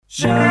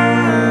Well,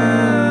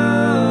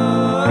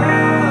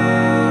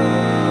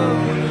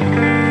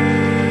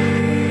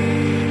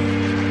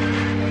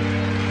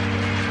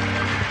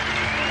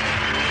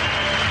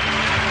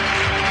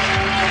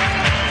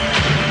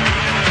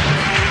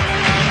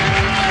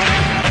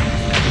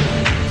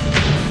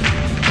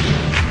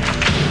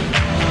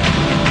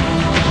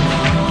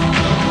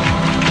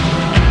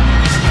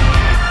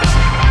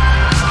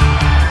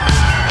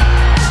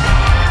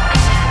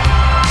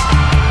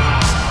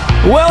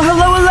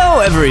 hello,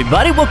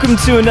 everybody. Welcome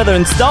to another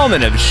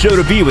installment of Show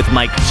to Be with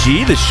Mike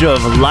G, the show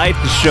of life,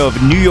 the show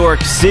of New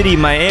York City,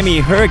 Miami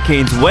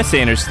Hurricanes, Wes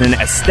Anderson,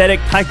 aesthetic,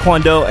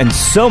 taekwondo, and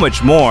so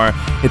much more.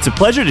 It's a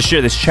pleasure to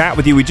share this chat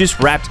with you. We just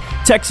wrapped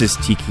Texas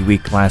Tiki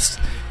Week last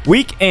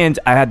week, and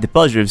I had the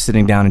pleasure of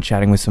sitting down and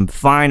chatting with some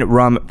fine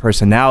rum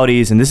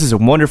personalities, and this is a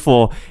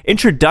wonderful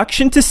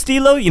introduction to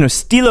Stilo. You know,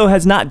 Stilo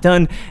has not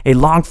done a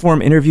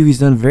long-form interview. He's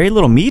done very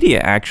little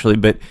media, actually,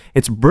 but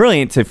it's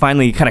brilliant to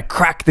finally kind of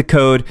crack the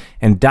code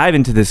and dive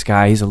into this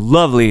guy. He's a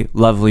lovely,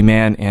 lovely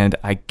man, and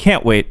I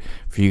can't wait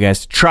for you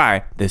guys to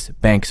try this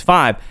Banks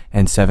 5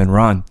 and 7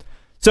 run.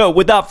 So,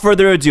 without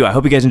further ado, I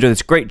hope you guys enjoy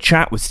this great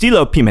chat with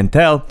Stilo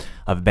Pimentel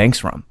of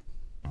Banks Rum.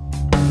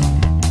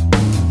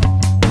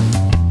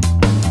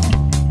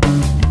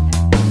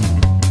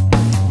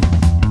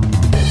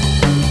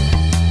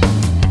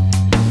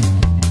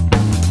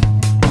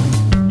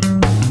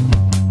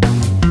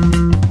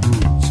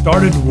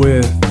 Started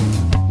with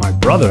my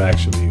brother,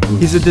 actually.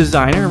 He's a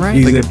designer, right?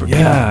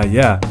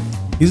 Yeah.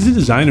 He's a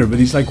designer, but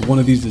he's like one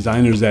of these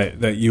designers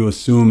that you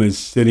assume is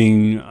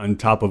sitting on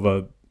top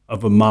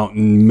of a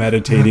mountain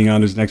meditating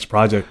on his next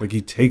project. Like,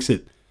 he takes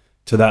it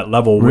to that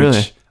level,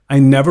 which I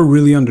never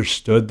really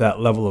understood that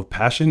level of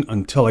passion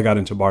until I got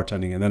into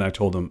bartending. And then I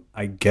told him,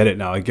 I get it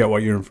now. I get why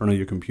you're in front of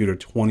your computer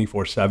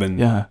 24/7.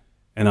 Yeah.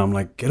 And I'm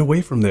like, get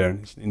away from there.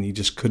 And he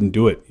just couldn't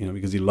do it,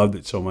 because he loved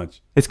it so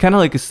much. It's kind of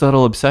like a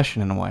subtle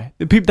obsession in a way.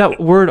 That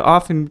word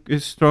often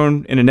is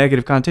thrown in a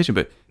negative connotation,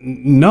 but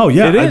no,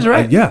 yeah. It is,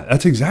 right? Yeah,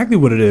 that's exactly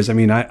what it is. I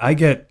mean, I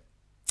get,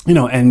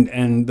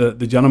 and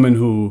the gentleman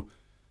who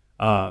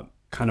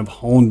kind of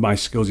honed my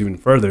skills even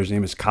further, his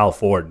name is Kyle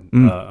Ford,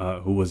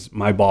 who was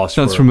my boss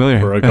Sounds familiar.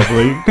 for a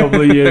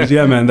couple of years.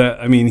 Yeah,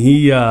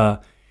 man.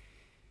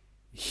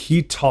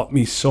 He taught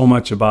me so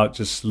much about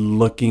just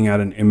looking at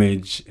an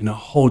image in a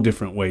whole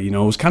different way. It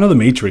was kind of the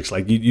Matrix.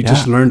 Like, you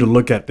just learn to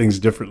look at things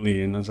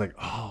differently. And I was like,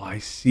 oh, I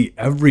see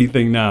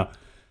everything now.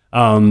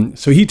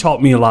 So he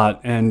taught me a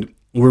lot. And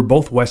we're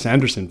both Wes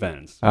Anderson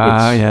fans.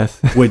 Yes.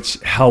 Which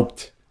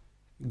helped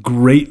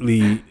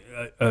greatly,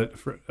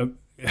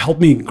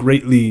 helped me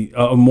greatly,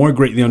 more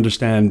greatly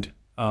understand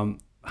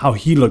how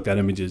he looked at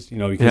images,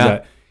 because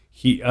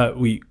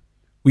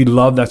we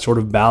love that sort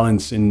of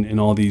balance in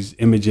all these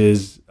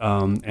images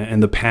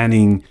and the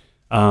panning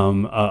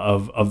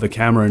of the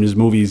camera in his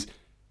movies.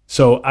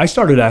 So I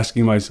started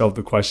asking myself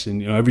the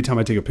question, every time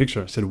I take a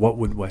picture, I said, what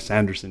would Wes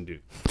Anderson do?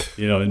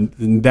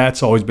 And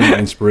that's always been my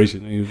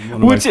inspiration.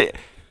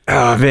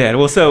 Oh, man.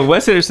 Well, so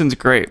Wes Anderson's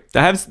great.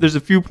 There's a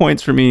few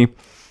points for me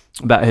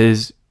about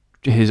his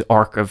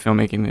arc of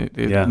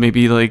filmmaking.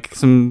 Maybe like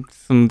some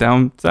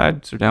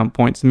downsides or down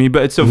points to me.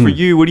 But so for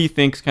you, what do you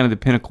think is kind of the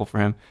pinnacle for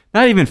him?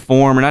 Not even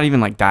form or not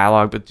even like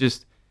dialogue, but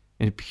just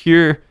in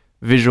pure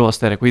visual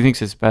aesthetic. What do you think is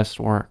his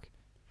best work?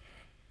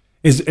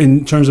 Is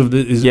in terms of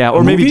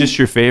or maybe just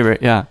your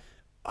favorite. Yeah.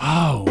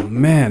 Oh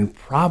man,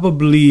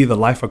 probably The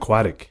Life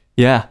Aquatic.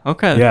 Yeah.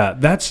 Okay. Yeah,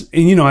 that's,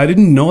 and I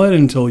didn't know it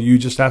until you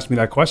just asked me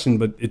that question,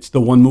 but it's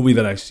the one movie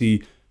that I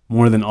see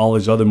more than all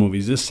his other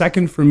movies. The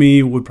second for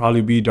me would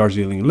probably be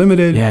Darjeeling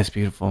Limited. Yeah, it's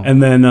beautiful.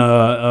 And then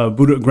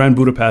Grand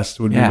Budapest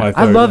would be my third.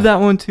 I love that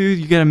one too.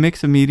 You get a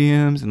mix of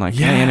mediums and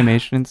like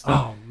animation and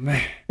stuff. Oh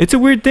man, it's a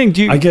weird thing.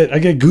 I get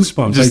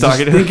goosebumps just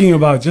thinking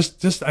about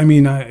just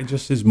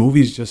his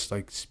movies just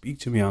like speak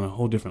to me on a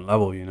whole different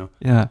level.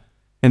 Yeah,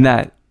 and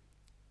that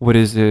what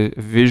is a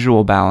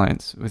visual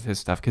balance with his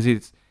stuff, because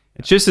it's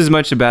just as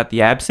much about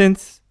the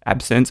absence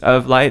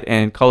of light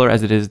and color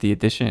as it is the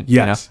addition.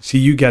 Yes. See,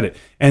 you get it.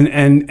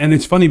 And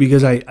it's funny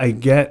because I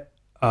get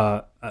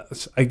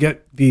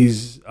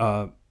these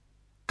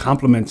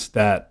compliments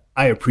that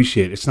I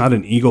appreciate. It's not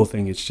an ego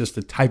thing. It's just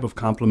a type of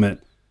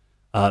compliment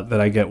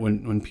that I get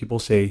when people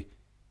say,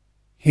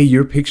 hey,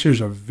 your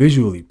pictures are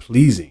visually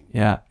pleasing.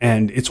 Yeah.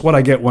 And it's what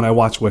I get when I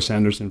watch Wes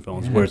Anderson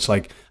films, where it's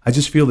like, I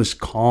just feel this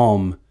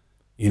calm,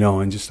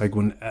 and just like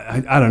when,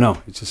 I don't know,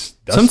 it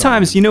just does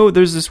sometimes, something.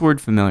 There's this word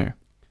familiar.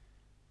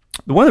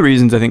 One of the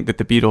reasons I think that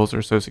the Beatles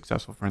are so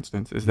successful, for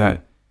instance, is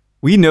that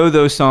we know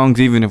those songs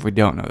even if we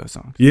don't know those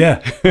songs. Yeah.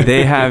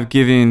 They have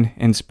given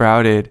and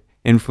sprouted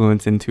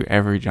influence into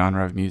every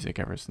genre of music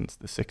ever since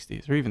the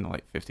 60s or even the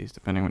late 50s,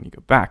 depending when you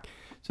go back.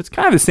 So it's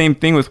kind of the same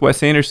thing with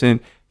Wes Anderson.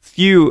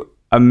 Few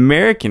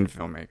American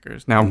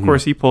filmmakers. Now, of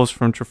course, he pulls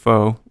from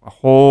Truffaut a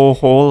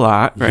whole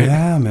lot, right?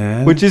 Yeah,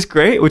 man. Which is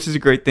great, which is a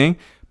great thing.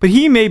 But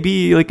he may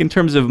be, like, in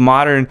terms of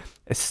modern,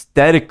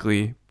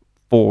 aesthetically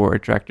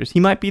forward directors, he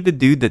might be the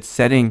dude that's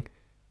setting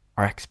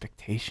our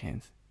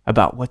expectations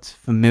about what's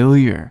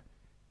familiar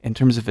in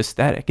terms of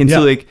aesthetic. And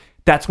so, like,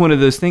 that's one of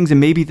those things, and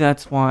maybe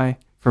that's why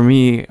for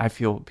me I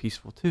feel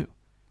peaceful too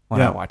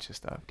when I watch this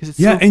stuff, because it's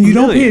so and you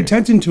don't familiar. pay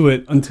attention to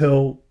it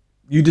until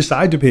you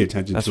decide to pay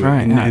attention That's to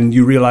right, it, and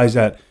you realize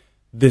that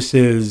this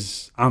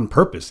is on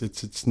purpose.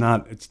 It's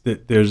not. It's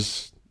that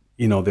there's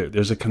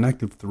there's a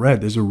connective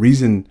thread. There's a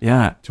reason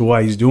to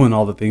why he's doing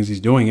all the things he's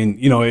doing, and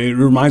it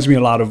reminds me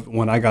a lot of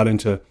when I got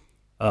into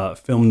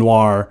film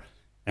noir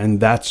and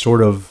that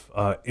sort of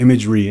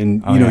imagery,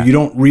 and you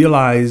don't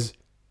realize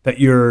that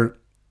you're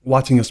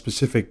watching a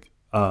specific,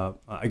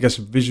 I guess,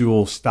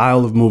 visual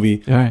style of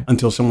movie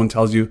until someone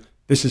tells you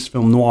this is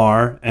film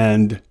noir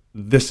and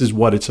this is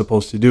what it's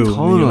supposed to do.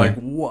 Totally. And you're like,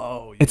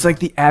 whoa. It's like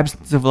the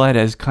absence of light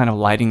as kind of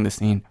lighting the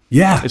scene.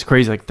 Yeah. It's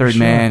crazy. Like Third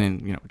Man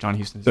and, John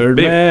Huston's Third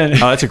Man.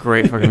 Oh, that's a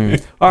great fucking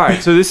movie. All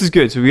right. So this is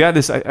good. So we got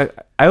this. I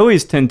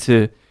always tend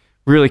to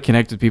really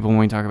connect with people when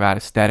we talk about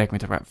aesthetic, when we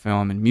talk about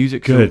film and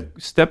music. Good. So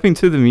stepping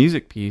to the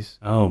music piece.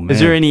 Oh, man. Is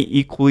there any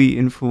equally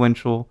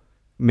influential,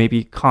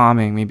 maybe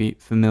calming, maybe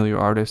familiar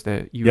artist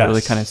that you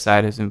really kind of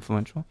cite as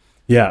influential?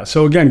 Yeah.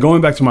 So again, going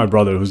back to my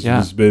brother,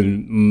 who's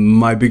been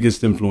my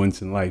biggest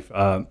influence in life.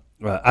 I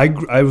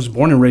was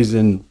born and raised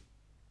in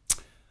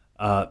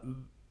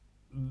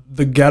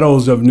the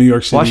ghettos of New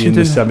York City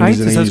Washington in the 70s Heights,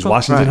 and 80s.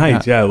 Washington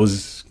Heights. Yeah, it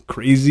was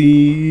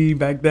crazy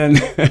back then.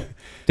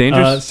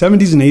 Dangerous?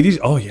 70s and 80s.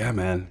 Oh yeah,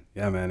 man.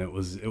 Yeah, man. It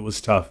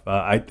was tough.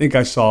 I think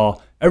I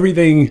saw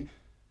everything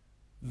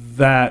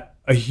that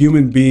a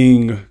human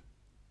being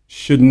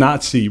should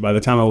not see by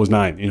the time I was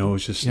 9. It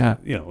was just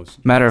it was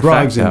matter of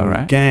drugs fact, and though,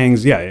 right?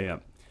 gangs. Yeah.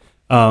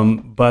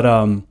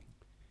 But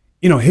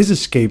his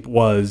escape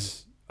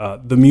was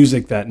the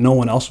music that no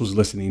one else was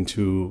listening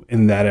to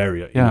in that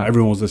area.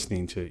 Everyone was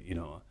listening to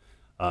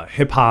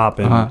hip hop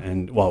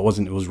and well,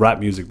 it was rap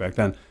music back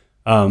then.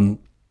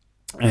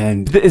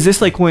 And is this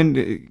like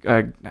when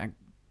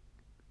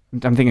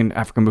I'm thinking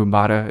African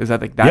Bambaataa? Is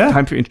that like that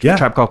time period?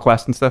 Tribe Called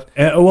Quest and stuff?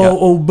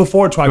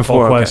 Before Tribe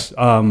Called Quest.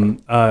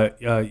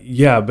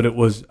 Okay. But it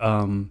was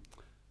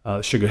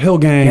Sugar Hill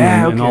Gang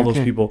and all those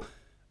people.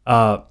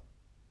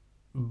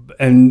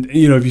 And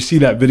if you see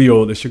that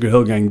video of the Sugar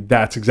Hill Gang,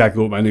 that's exactly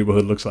what my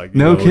neighborhood looks like.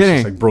 No kidding. It's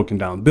just like broken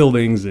down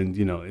buildings, and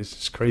it's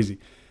just crazy.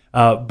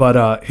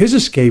 But his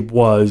escape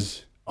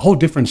was a whole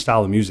different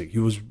style of music. He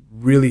was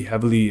really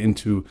heavily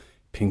into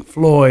Pink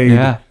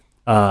Floyd,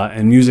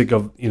 and music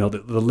of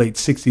the late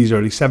 '60s,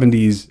 early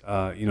 '70s.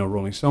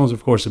 Rolling Stones,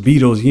 of course, the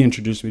Beatles. He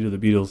introduced me to the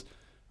Beatles.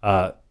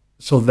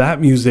 So that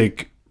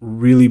music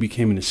really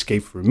became an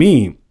escape for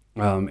me.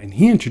 And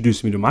he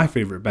introduced me to my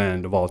favorite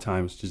band of all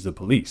time, which is The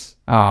Police.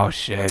 Oh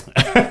shit!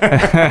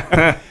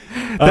 That's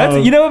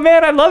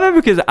man, I love it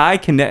because I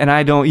can, and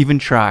I don't even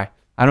try.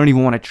 I don't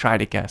even want to try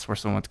to guess where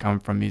someone's coming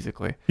from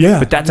musically. Yeah,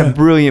 but that's a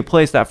brilliant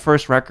place. That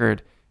first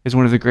record is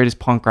one of the greatest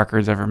punk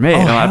records ever made.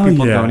 A lot of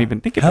people don't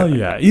even think about it.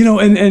 Hell yeah!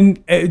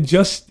 And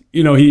just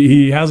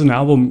he has an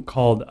album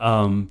called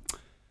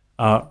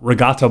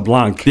Regatta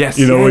Blanc. Yes,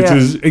 which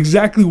is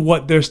exactly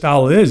what their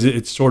style is.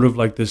 It's sort of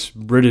like this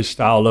British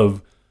style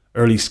of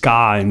early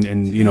ska and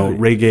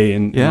reggae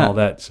and all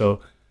that.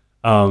 So,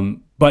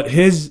 but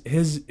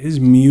his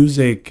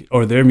music,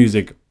 or their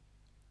music,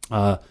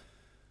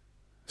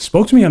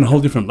 spoke to me on a whole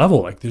different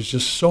level. Like there's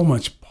just so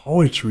much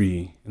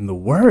poetry in the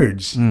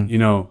words, and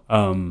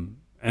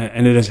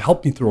it has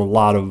helped me through a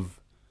lot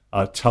of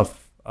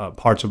tough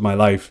parts of my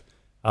life.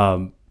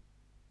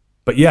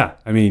 But yeah,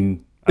 I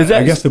mean, I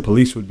guess The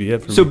Police would be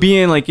it for me. So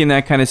being like in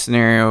that kind of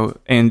scenario,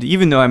 and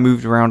even though I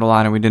moved around a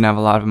lot and we didn't have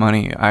a lot of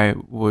money,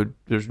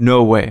 there's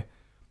no way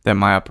that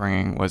my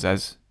upbringing was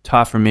as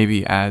tough or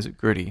maybe as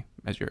gritty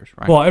as yours,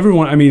 right? Well,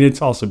 everyone, I mean,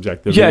 it's all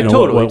subjective. Yeah,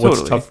 totally.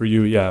 What's tough for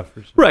you,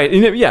 for sure. Right,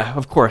 and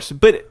of course.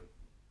 But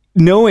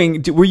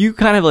were you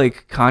kind of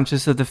like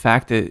conscious of the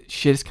fact that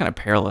shit is kind of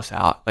perilous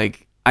out?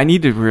 Like, I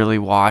need to really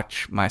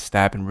watch my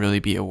step and really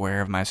be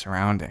aware of my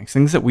surroundings.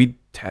 Things that we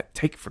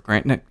take for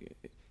granted.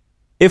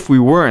 If we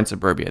were in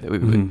suburbia, that we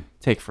would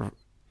take for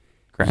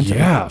granted.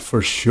 Yeah,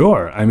 for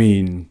sure. I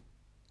mean,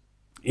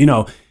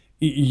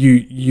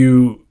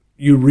 you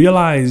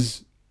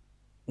realize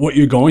what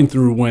you're going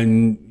through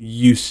when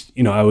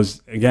I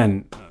was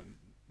again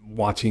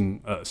watching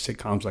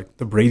sitcoms like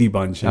The Brady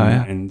Bunch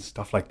and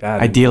stuff like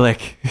that.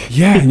 Idyllic.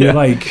 And you're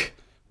like,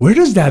 where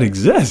does that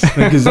exist?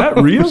 Like, is that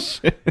real?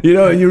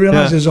 And you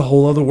realize there's a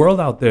whole other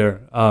world out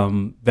there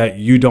that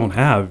you don't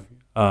have.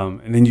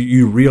 And then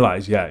you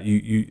realize,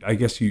 I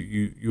guess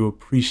you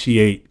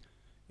appreciate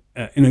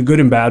in a good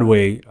and bad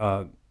way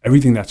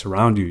everything that's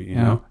around you, you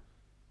know,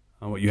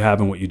 what you have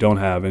and what you don't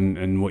have,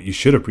 and what you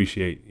should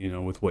appreciate,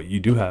 with what you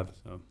do have.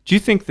 So. Do you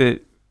think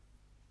that,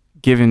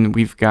 given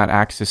we've got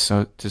access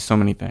to so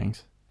many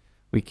things,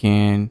 we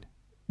can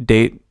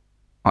date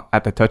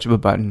at the touch of a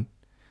button,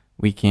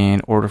 we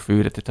can order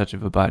food at the touch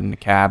of a button, a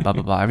cab, blah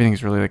blah blah.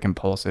 Everything's really like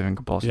impulsive and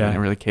compulsive, and it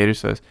really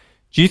caters to us.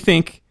 Do you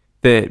think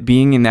that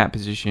being in that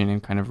position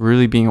and kind of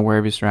really being aware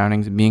of your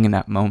surroundings and being in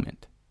that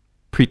moment,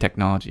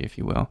 pre-technology, if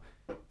you will,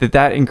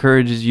 that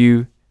encourages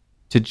you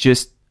to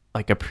just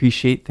like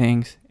appreciate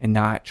things and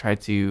not try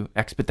to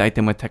expedite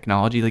them with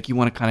technology? Like you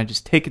want to kind of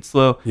just take it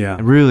slow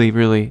and really,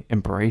 really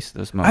embrace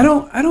those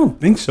moments. I don't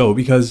think so,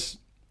 because,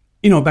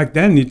 back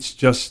then it's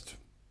just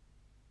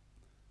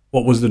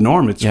what was the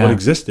norm. It's what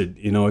existed.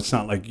 It's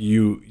not like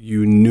you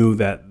knew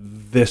that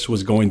this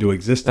was going to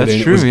exist today. That's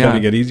and true, it was going to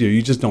get easier.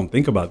 You just don't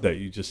think about that.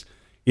 You just,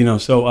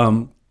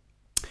 so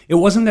it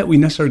wasn't that we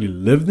necessarily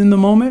lived in the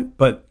moment,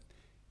 but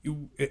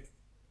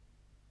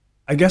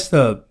I guess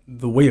the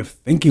way of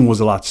thinking was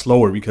a lot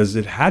slower because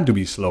it had to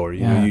be slower.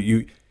 You know,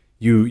 you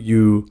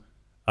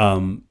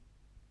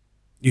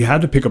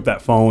had to pick up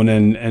that phone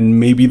and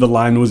maybe the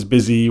line was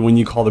busy when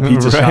you call the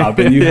pizza shop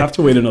and you have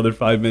to wait another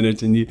 5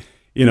 minutes and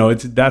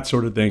it's that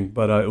sort of thing.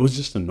 But it was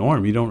just a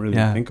norm. You don't really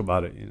think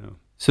about it,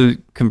 So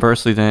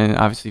conversely, then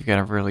obviously you've got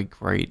a really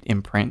great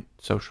imprint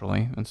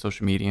socially on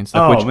social media and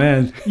stuff. Oh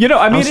man,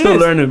 I'm still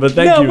learning, but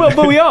thank you. Well,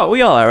 but we all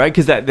are, right?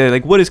 Because they're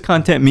like, what does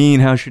content mean?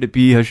 How should it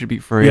be? How should it be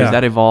phrased?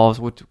 That evolves.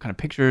 What kind of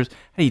pictures?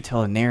 How do you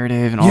tell a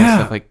narrative and all that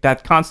stuff? Like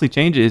that constantly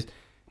changes.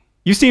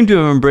 You seem to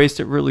have embraced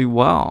it really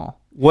well.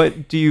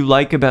 What do you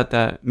like about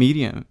that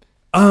medium?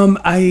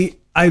 I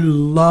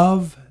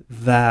love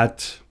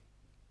that.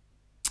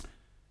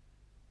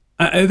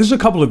 There's a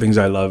couple of things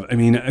I love. I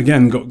mean,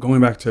 again, going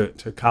back to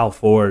Kyle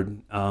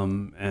Ford,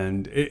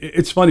 and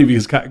it's funny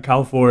because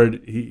Kyle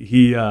Ford,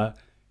 he's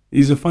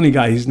a funny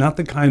guy.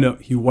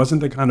 He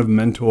wasn't the kind of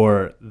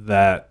mentor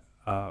that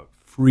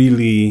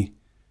freely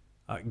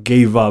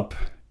gave up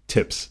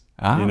tips.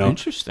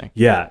 Interesting.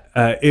 Yeah,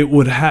 it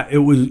would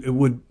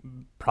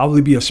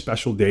probably be a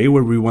special day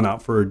where we went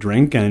out for a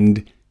drink,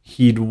 and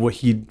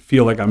he'd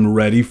feel like I'm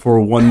ready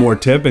for one more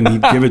tip, and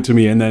he'd give it to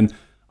me, and then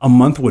a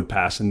month would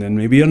pass and then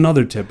maybe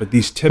another tip, but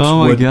these tips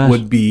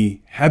would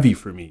be heavy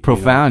for me.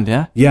 Profound,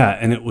 yeah? Yeah,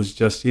 and it was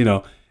just,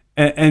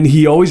 and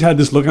he always had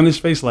this look on his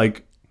face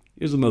like,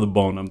 here's another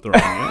bone I'm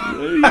throwing.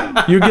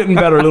 You're getting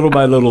better little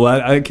by little.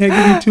 I can't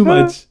give you too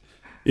much.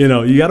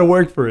 You got to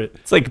work for it.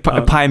 It's like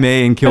Pai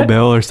Mei and Kill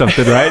Bill or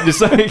something, right?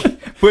 Just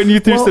like putting you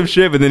through some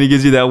shit, but then he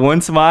gives you that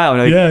one smile.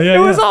 And it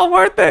was all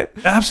worth it.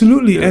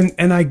 Absolutely. Yeah.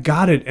 And I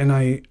got it. And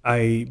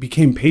I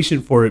became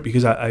patient for it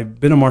because I've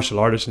been a martial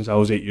artist since I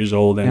was 8 years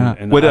old.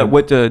 And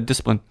what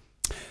discipline?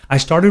 I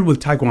started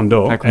with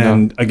Taekwondo.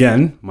 And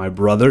again, my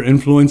brother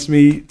influenced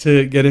me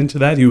to get into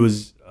that. He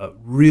was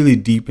really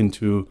deep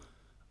into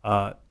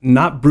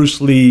not Bruce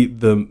Lee,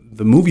 the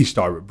movie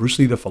star, but Bruce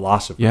Lee, the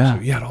philosopher. Yeah.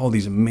 So he had all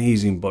these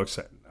amazing books.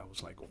 I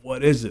was like,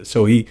 what is it?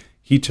 So he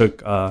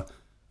took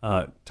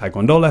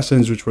Taekwondo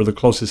lessons, which were the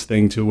closest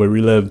thing to where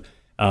we lived.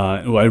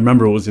 I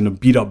remember it was in a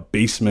beat up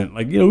basement.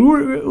 Like, it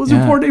was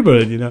a poor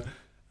neighborhood,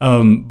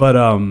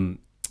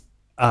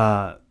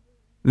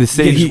 the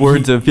sage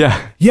words of,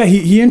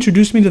 he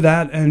introduced me to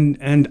that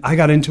and I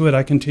got into it.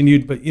 I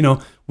continued, but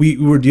we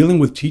were dealing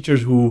with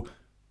teachers who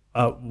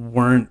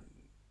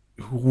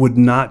would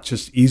not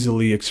just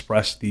easily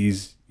express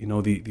these,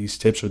 these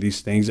tips or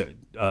these things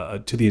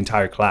to the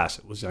entire class.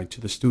 It was like to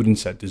the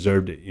students that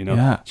deserved it,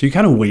 So you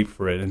kind of wait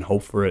for it and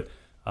hope for it.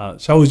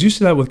 So I was used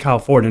to that with Kyle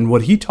Ford. And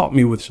what he taught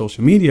me with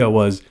social media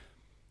was,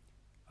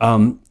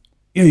 you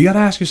got to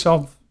ask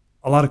yourself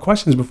a lot of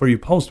questions before you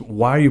post.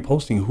 Why are you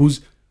posting? Who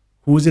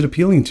is it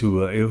appealing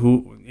to?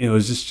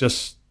 Is this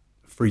just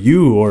for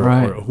you or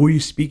who are you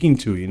speaking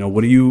to?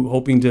 What are you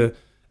hoping to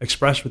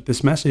express with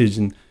this message?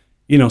 And,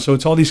 so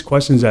it's all these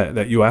questions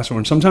that you ask for.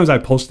 And sometimes I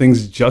post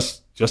things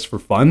just for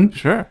fun.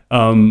 Sure.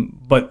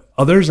 But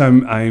others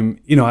I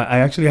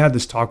actually had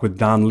this talk with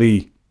Don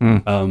Lee.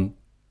 And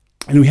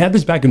we had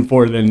this back and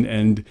forth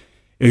and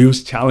he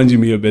was challenging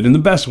me a bit in the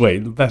best way.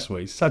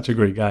 He's such a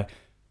great guy.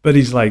 But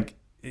he's like,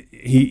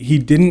 he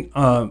didn't,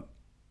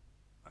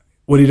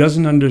 what he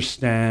doesn't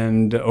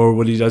understand or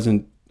what he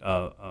doesn't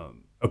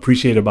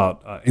appreciate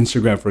about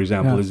Instagram, for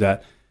example, is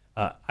that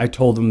I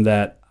told him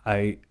that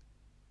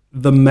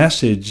the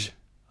message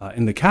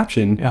in the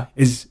caption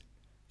is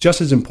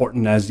just as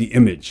important as the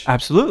image.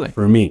 Absolutely.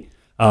 For me.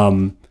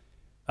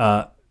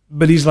 But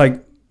he's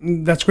like,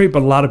 that's great,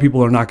 but a lot of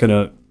people are not going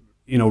to,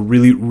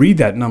 really read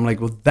that. And I'm like,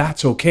 well,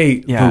 that's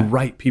okay. The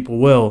right people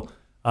will.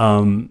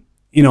 And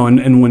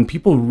when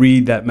people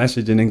read that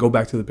message and then go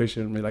back to the picture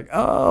and be like,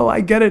 oh,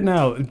 I get it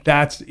now.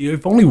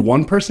 If only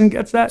one person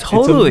gets that,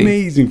 totally. It's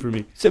amazing for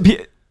me. So,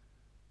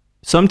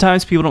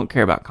 sometimes people don't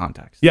care about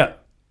context. Yeah.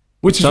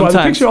 Which is why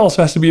the picture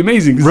also has to be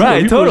amazing.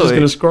 Right, people totally. are just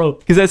going to scroll.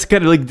 Because that's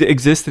kind of like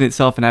exist in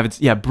itself and have its,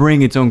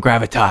 bring its own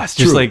gravitas.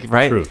 Just like,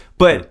 right? True.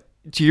 But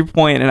to your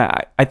point, and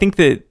I think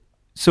that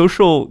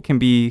social can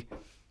be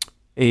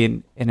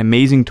an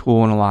amazing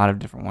tool in a lot of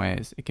different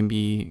ways. It can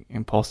be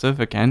impulsive,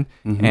 again,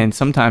 and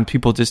sometimes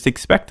people just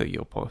expect that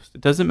you'll post.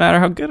 It doesn't matter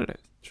how good it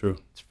is. True.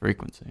 It's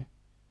frequency,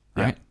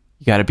 right?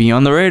 You got to be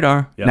on the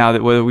radar. Yeah. Now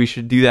that whether we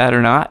should do that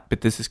or not,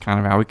 but this is kind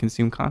of how we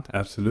consume content.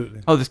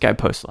 Absolutely. Oh, this guy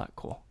posts a lot.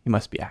 Cool. He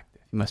must be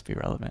active. He must be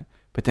relevant.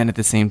 But then at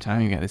the same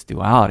time, you got this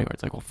duality where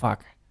it's like, well,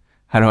 fuck.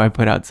 How do I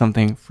put out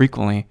something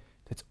frequently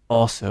that's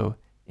also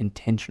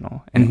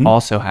intentional and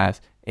also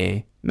has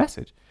a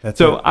message? I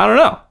don't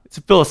know. it's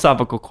a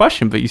philosophical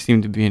question, but you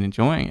seem to be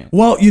enjoying it.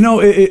 Well,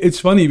 it's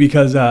funny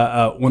because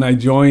when I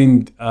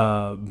joined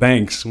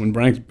Banks, when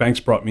Banks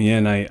brought me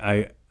in,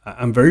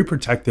 I'm very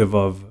protective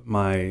of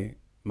my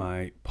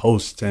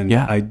posts, and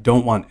I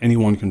don't want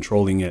anyone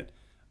controlling it.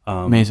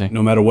 Amazing.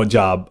 No matter what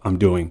job I'm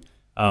doing.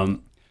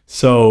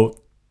 So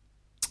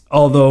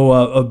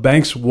although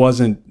Banks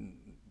wasn't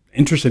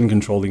interested in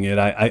controlling it,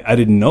 I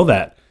didn't know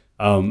that.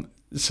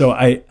 So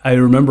I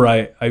remember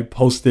I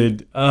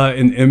posted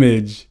an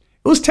image.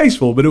 It was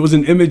tasteful, but it was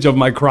an image of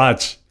my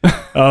crotch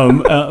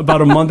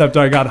about a month after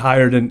I got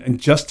hired, and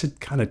just to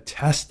kind of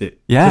test it,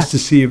 just to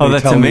see if they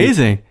that's tell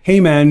amazing. me, hey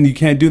man, you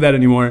can't do that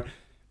anymore,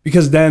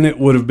 because then it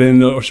would have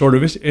been a sort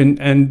of,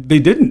 and they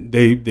didn't.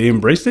 They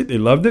embraced it. They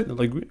loved it. They're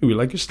like, we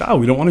like your style.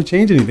 We don't want to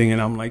change anything.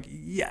 And I'm like,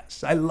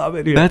 yes, I love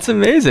it here. That's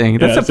amazing.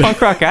 That's a punk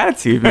rock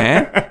attitude,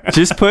 man.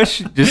 Just push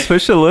a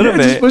little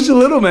bit. Just push a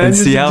little, man. And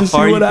just see how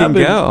far you can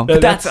go.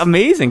 But that's that's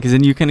amazing, because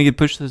then you kind of get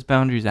push those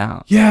boundaries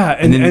out. Yeah,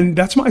 and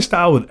that's my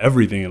style with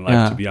everything in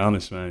life, to be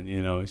honest, man.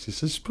 It's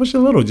just push a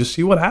little, just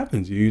see what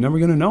happens. You're never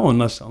gonna know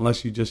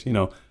unless you just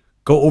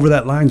go over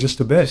that line just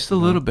a bit. Just a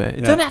little bit.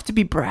 It doesn't have to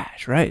be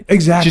brash, right?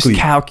 Exactly.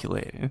 Just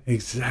calculated.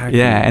 Exactly.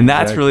 Yeah, and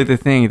that's really the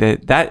thing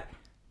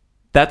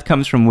that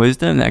comes from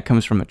wisdom. That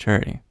comes from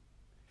maturity.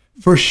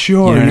 For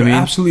sure. You know what You're I mean?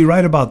 absolutely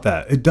right about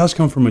that. It does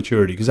come from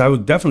maturity, because I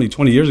would definitely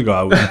 20 years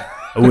ago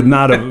I would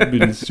not have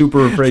been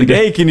super afraid.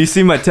 Hey, can you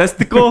see my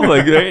testicle?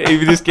 Like,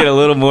 you just get a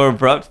little more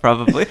abrupt,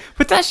 probably.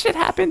 But that shit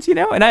happens,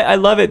 And I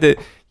love it that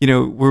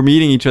we're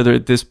meeting each other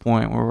at this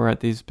point where we're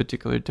at these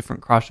particular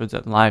different crossroads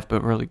in life,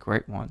 but really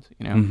great ones.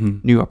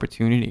 New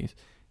opportunities.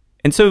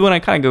 And so when I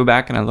kind of go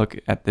back and I look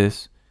at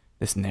this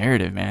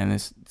narrative, man,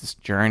 this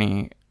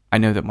journey, I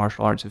know that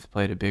martial arts have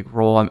played a big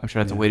role. I'm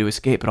sure that's a way to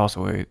escape, but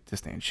also a way to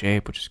stay in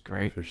shape, which is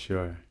great. For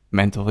sure.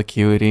 Mental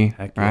acuity,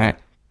 Heck yeah. right?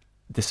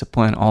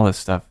 Discipline, all this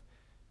stuff.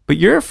 But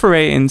you're a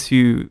foray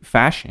into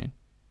fashion.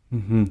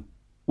 Mm-hmm.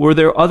 Were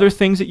there other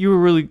things that you were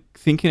really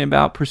thinking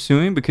about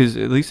pursuing? Because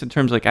at least in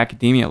terms of like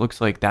academia, it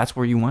looks like that's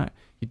where you went.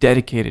 You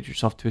dedicated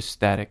yourself to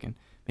aesthetic and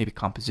maybe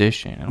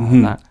composition and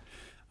all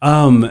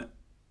that.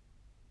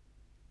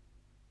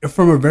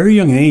 From a very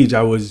young age,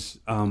 I was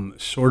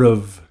sort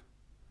of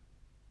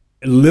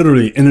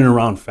literally in and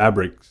around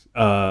fabrics.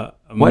 Why?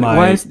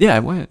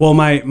 Well,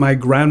 my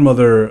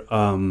grandmother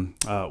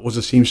was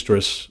a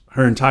seamstress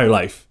her entire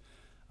life.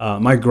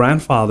 My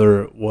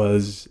grandfather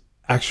was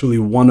actually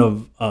one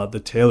of the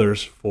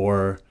tailors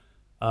for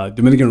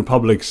Dominican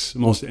Republic's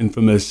most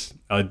infamous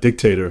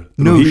dictator,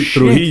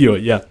 Trujillo.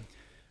 Yeah.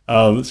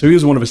 So he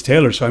was one of his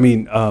tailors. So I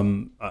mean,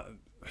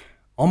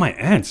 all my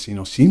aunts,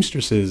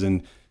 seamstresses,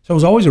 and so I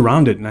was always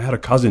around it. And I had a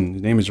cousin.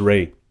 His name is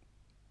Ray,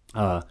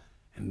 and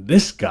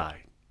this guy.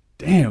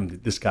 Damn,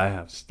 did this guy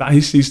have style?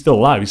 He's still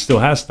alive. He still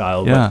has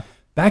style. Yeah. But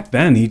back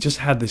then, he just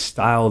had this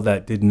style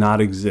that did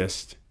not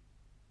exist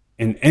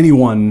in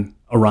anyone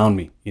around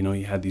me.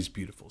 He had these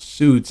beautiful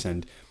suits,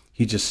 and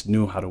he just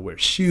knew how to wear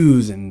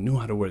shoes and knew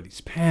how to wear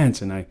these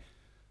pants. And I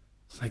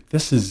was like,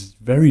 this is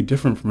very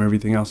different from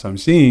everything else I'm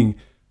seeing.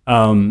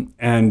 And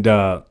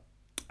I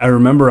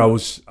remember I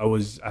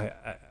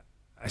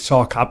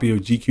saw a copy of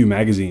GQ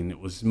magazine.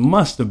 It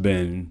must have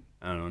been,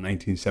 I don't know,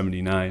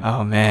 1979.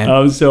 Oh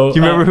man! So do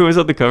you remember who was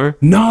on the cover?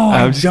 No,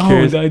 I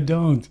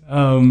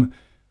don't.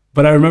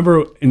 But I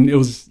remember it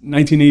was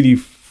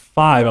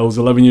 1985. I was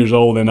 11 years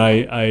old, and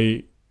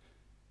I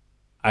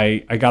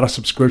got a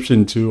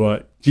subscription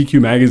to GQ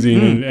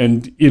magazine,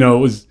 and it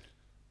was.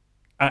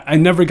 I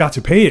never got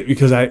to pay it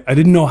because I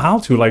didn't know how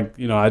to. I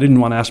didn't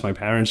want to ask my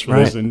parents for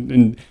this,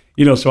 and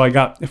so I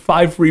got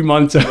 5 free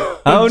months of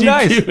GQ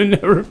nice. And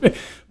never paid.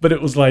 But it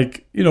was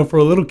like, for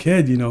a little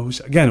kid, it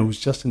was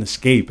just an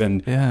escape,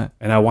 and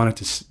I wanted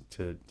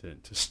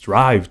to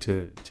strive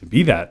to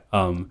be that.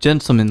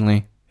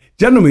 Gentlemanly.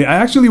 I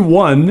actually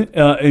won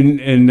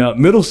in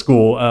middle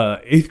school,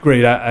 8th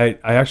grade. I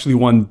actually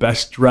won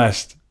best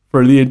dressed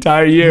for the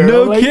entire year.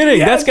 No kidding.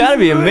 Yes, that's got to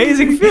be an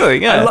amazing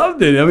feeling. Yeah. I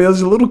loved it. I mean,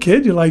 as a little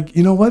kid, you're like,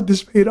 you know what?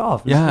 This paid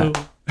off. Yeah.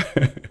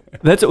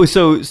 That's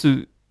so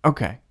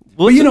okay.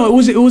 Well, but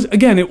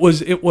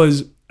it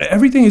was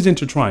everything is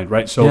intertwined,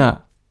 right?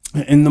 So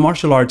in the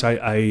martial arts,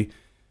 I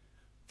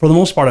for the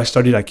most part, I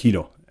studied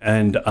Aikido.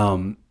 And,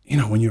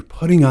 when you're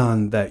putting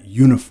on that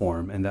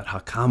uniform and that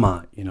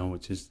hakama,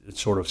 which is a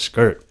sort of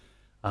skirt,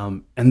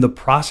 and the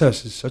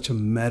process is such a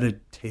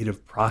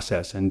meditative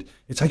process. And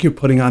it's like you're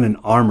putting on an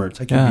armor. It's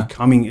like you're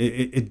becoming,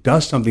 it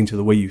does something to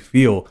the way you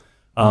feel.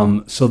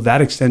 So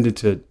that extended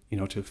to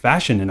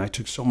fashion. And I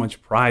took so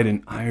much pride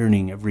in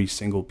ironing every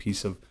single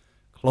piece of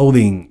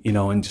clothing,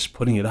 and just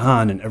putting it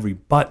on, and every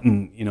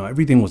button,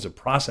 everything was a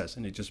process,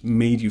 and it just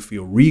made you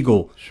feel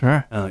regal.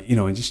 Sure.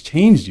 It just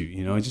changed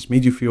you, it just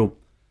made you feel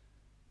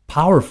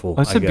powerful.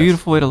 That's a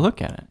beautiful way to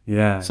look at it.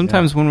 Yeah.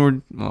 Sometimes when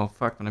when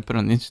I put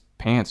on these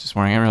pants this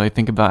morning, I didn't really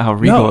think about how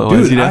regal it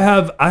was. Dude, I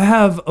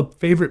have a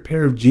favorite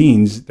pair of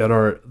jeans that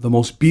are the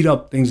most beat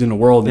up things in the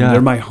world, and they're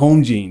my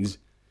home jeans.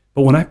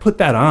 But when I put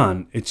that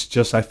on, it's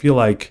just, I feel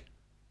like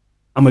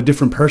I'm a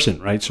different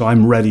person, right? So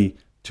I'm ready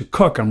to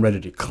cook. I'm ready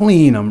to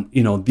clean.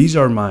 These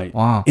are my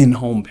Wow.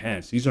 in-home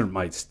pants. These are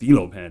my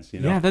stilo pants.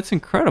 Yeah, that's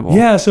incredible.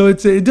 Yeah, so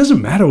it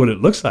doesn't matter what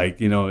it looks like.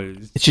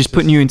 It's just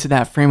putting you into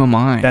that frame of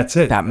mind. That's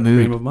it. That that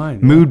mood. frame of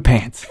mind. Mood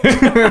pants.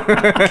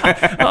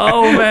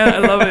 Oh man, I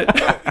love it.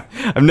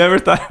 I've never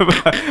thought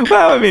about.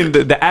 Well, I mean,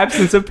 the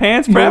absence of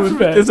pants perhaps Mood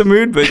pants. is a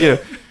mood, but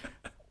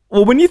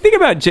Well, when you think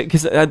about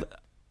because there's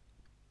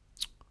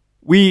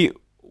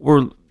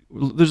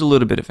a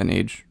little bit of an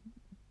age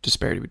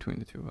disparity between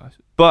the two of us,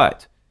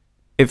 but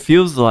it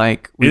feels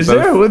like Is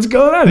there? What's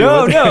going on?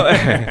 No, here? no.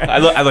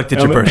 I looked at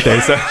your birthday,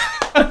 so.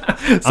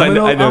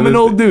 I'm an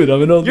old dude.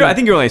 I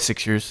think you're only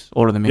 6 years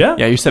older than me. Yeah?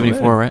 Yeah, you're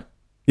 74, right?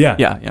 Yeah.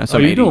 Yeah. So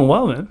you're 80. doing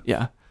well, man.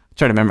 Yeah.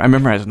 Try to remember. I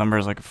memorize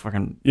numbers like a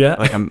fucking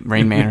like I'm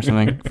Rain Man or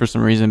something for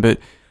some reason. But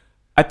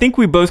I think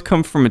we both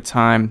come from a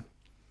time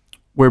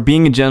where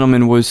being a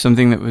gentleman was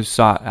something that was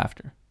sought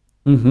after.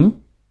 Mm-hmm.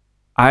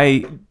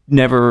 I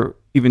never,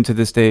 even to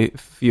this day,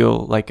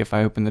 feel like if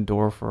I open the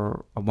door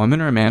for a woman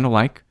or a man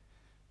alike,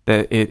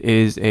 that it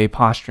is a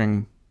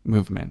posturing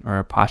movement or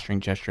a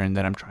posturing gesture and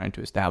that I'm trying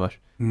to establish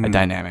a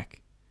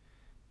dynamic.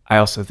 I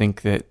also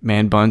think that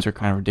man buns are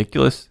kind of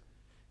ridiculous.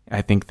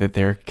 I think that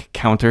they're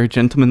counter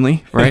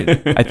gentlemanly,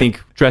 right? I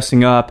think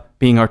dressing up,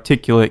 being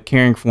articulate,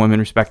 caring for women,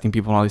 respecting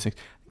people, and all these things.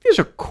 These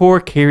are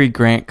core Cary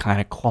Grant kind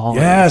of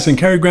qualities. Yes, and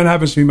Cary Grant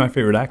happens to be my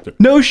favorite actor.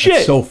 No shit.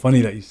 It's so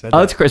funny that you said that. Oh,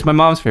 that's Chris. My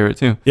mom's favorite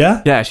too.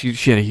 Yeah? Yeah, she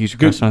had a huge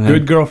crush on him.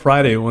 Good Girl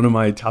Friday, one of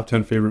my top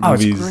 10 favorite Oh,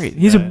 movies. it's great.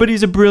 He's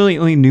a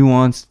brilliantly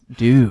nuanced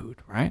dude,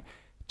 right?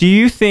 Do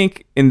you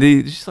think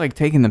just like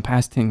taking the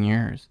past 10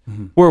 years,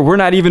 where we're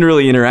not even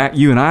really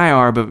you and I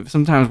are, but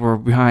sometimes we're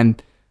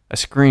behind a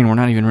screen, we're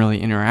not even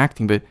really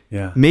interacting, but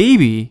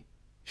maybe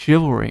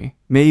chivalry,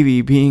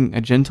 maybe being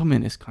a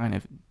gentleman is kind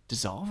of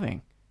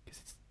dissolving.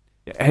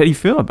 How do you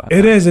feel about that?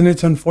 It is, and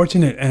it's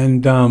unfortunate,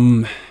 and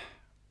I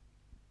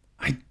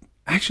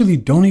actually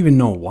don't even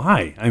know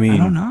why. I mean, I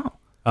don't know.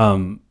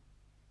 I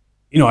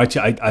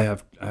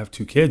have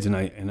two kids, and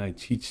I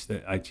teach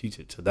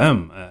it to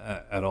them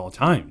at all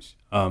times.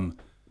 I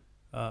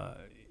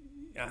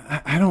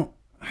don't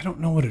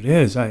know what it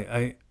is.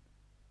 There's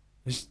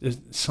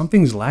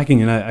something's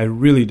lacking, and I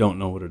really don't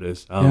know what it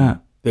is.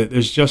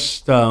 There's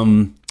just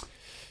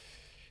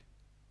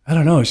I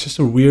don't know. It's just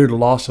a weird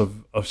loss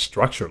of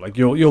structure. Like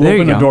you'll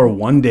open the door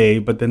one day,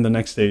 but then the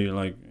next day you're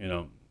like,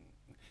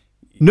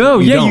 no,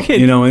 you can't.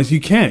 You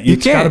can't.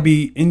 It's got to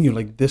be in you.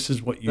 Like this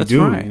is what you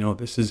do. Right.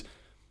 This is,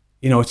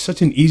 it's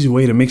such an easy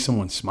way to make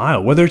someone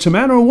smile, whether it's a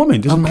man or a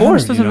woman. Doesn't matter. Of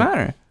course, doesn't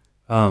matter.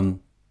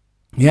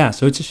 Yeah.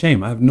 So it's a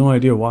shame. I have no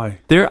idea why.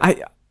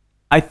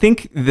 I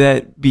think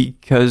that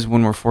because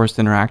when we're forced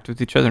to interact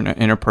with each other in an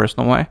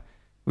interpersonal way,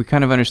 we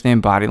kind of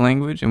understand body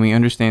language, and we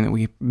understand that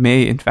we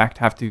may, in fact,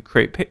 have to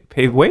create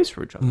pave ways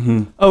for each other.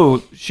 Mm-hmm.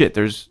 Oh shit!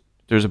 There's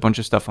a bunch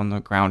of stuff on the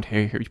ground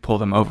here. You pull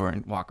them over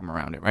and walk them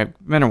around it, right?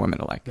 Men or women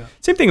alike. Yeah.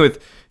 Same thing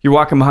with you're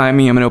walking behind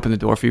me. I'm going to open the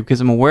door for you because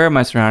I'm aware of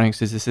my surroundings.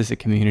 Because this is a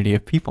community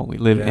of people. We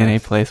live in a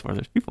place where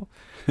there's people.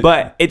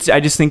 But I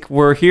just think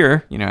we're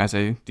here. As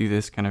I do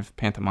this kind of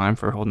pantomime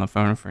for holding the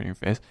phone in front of your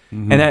face,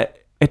 and that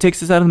it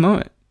takes us out of the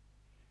moment.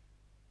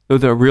 So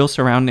the real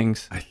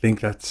surroundings. I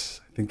think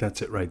that's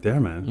it right there,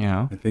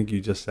 man. I think you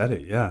just said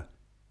it. Yeah,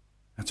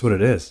 that's what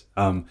it is.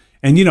 And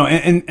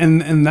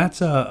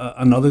that's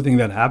another thing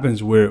that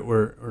happens where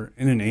we're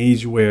in an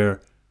age where,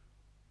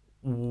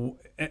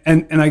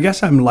 and I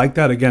guess I'm like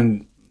that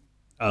again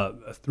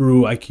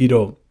through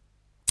Aikido.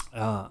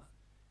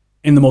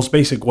 In the most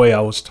basic way,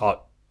 I was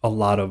taught a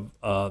lot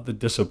of the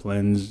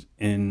disciplines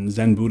in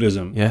Zen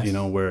Buddhism. Yes.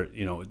 Where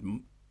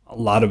a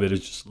lot of it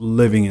is just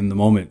living in the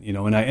moment,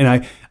 and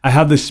I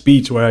have this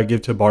speech where I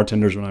give to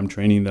bartenders when I'm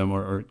training them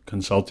or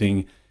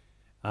consulting,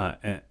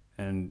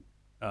 and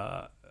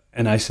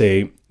I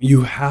say,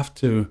 you have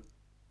to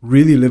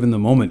really live in the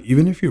moment,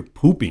 even if you're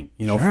pooping,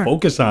 Sure.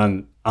 Focus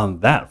on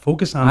that.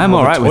 Focus on I'm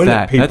all right with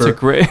that. Paper, that's a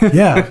great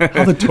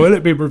how the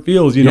toilet paper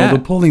feels,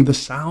 the pulling, the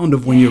sound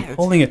of when you're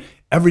pulling it,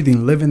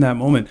 everything, live in that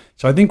moment.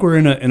 So I think we're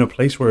in a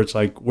place where it's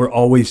like we're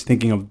always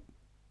thinking of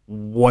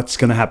what's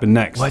going to happen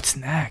next. What's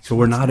next? So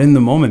we're not in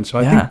the moment. So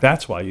I think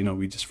that's why,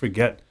 we just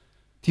forget.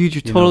 Dude,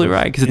 you're totally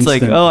right. Because it's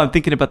like, I'm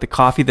thinking about the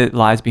coffee that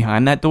lies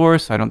behind that door.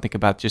 So I don't think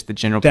about just the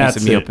general piece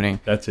of me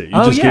opening. That's it. You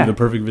just gave the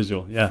perfect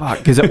visual. Yeah.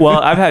 Because,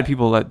 I've had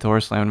people let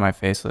doors slam in my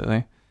face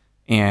lately.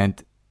 And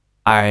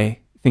I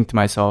think to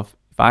myself,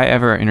 if I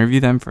ever interview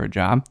them for a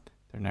job,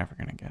 they're never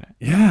going to get it.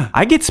 Yeah.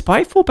 I get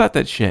spiteful about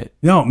that shit.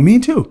 No, me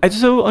too.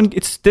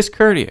 It's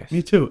discourteous.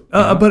 Me too.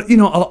 But,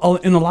 in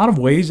a lot of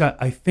ways,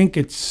 I think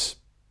it's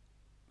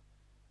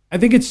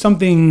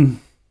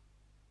something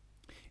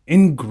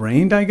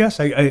ingrained, I guess.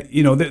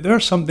 There are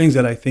some things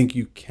that I think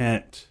you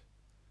can't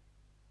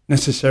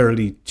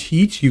necessarily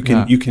teach. You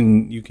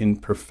can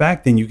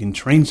perfect, and you can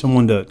train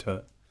someone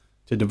to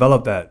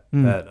develop that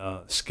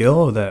skill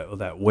or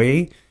that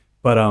way.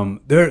 But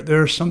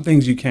there are some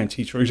things you can't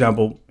teach. For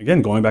example,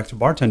 again, going back to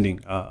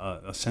bartending,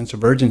 a sense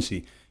of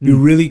urgency. You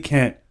really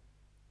can't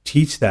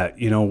teach that.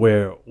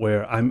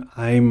 Where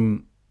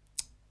I'm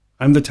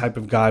I'm the type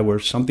of guy where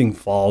something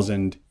falls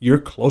and you're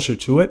closer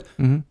to it.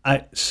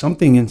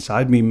 Something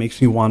inside me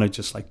makes me want to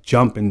just like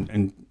jump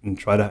and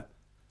try to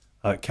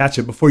catch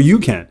it before you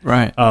can.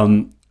 Right.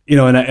 You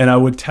know, and I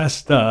would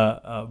test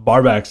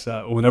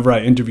barbacks whenever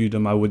I interviewed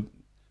them. I would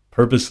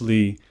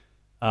purposely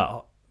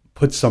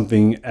put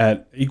something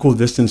at equal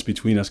distance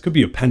between us. Could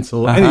be a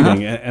pencil,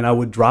 anything, and I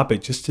would drop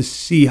it just to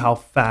see how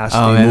fast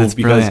they move.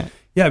 Because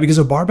because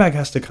a barback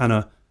has to kind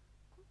of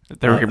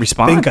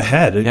think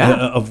ahead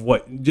of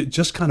what,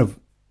 just kind of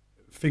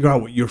figure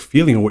out what you're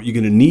feeling and what you're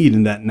going to need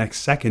in that next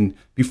second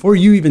before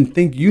you even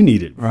think you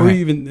need it. Before you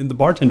even, and the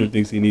bartender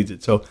thinks he needs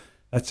it. So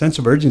that sense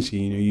of urgency,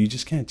 you know, you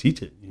just can't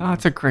teach it. Oh,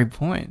 that's a great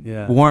point.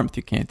 Yeah. Warmth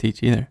you can't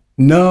teach either.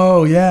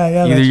 No,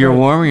 Either you're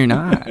warm or you're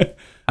not.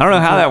 I don't know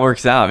how that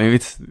works out. Maybe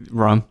it's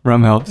rum.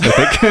 Rum helps, I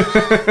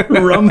think.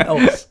 Rum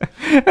helps.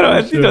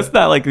 I think that's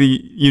not like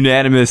the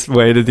unanimous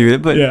way to do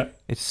it, but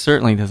it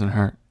certainly doesn't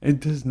hurt. It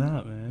does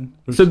not, man.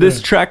 So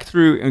this trek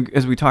through,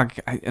 as we talk,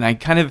 and I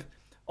kind of,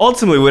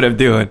 ultimately what I'm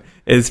doing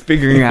is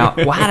figuring out,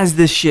 well, how does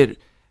this shit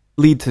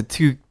lead to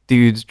two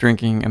dudes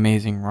drinking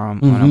amazing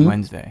rum on a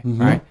Wednesday,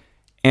 right?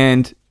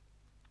 And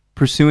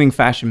pursuing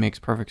fashion makes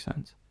perfect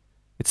sense.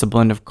 It's a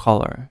blend of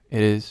color.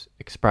 It is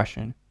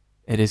expression.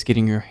 It is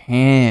getting your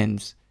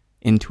hands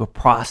into a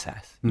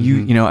process.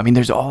 You know, I mean,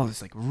 there's all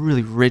this like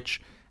really rich,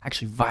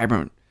 actually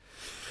vibrant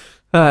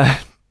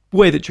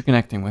way that you're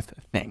connecting with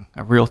a thing,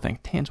 a real thing,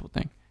 tangible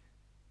thing.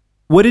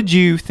 What did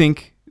you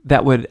think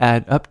that would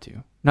add up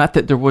to? Not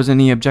that there was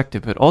any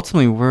objective, but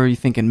ultimately, where are you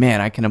thinking,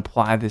 man, I can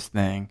apply this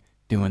thing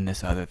doing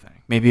this other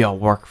thing? Maybe I'll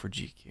work for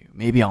GQ.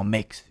 Maybe I'll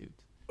make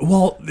suits.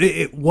 Well,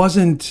 it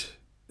wasn't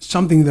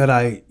something that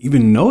I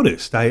even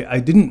noticed. I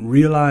didn't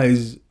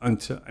realize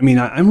until, I mean,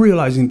 I'm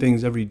realizing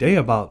things every day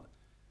about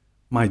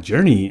my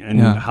journey and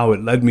how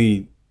it led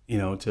me, you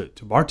know, to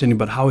bartending,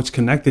 but how it's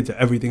connected to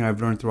everything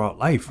I've learned throughout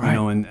life, you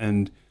know,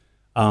 and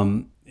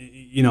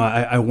you know,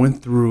 I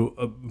went through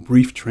a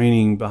brief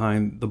training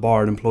behind the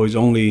bar at Employees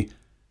Only,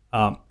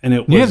 and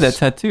it was... You have that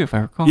tattoo, if I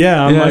recall.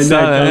 Yeah, on my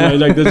neck.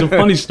 Like, there's a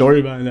funny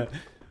story behind that.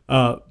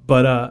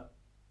 But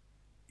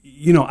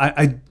you know,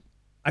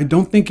 I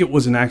don't think it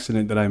was an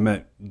accident that I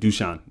met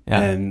Dushan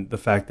and the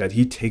fact that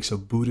he takes a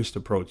Buddhist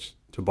approach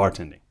to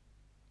bartending.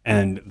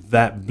 And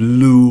that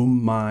blew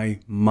my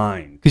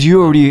mind. Because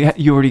you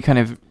already kind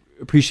of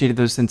appreciated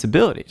those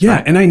sensibilities. Yeah,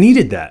 right? And I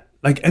needed that.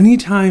 Like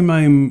anytime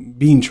I'm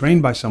being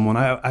trained by someone,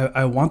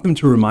 I want them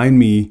to remind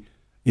me,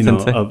 you know,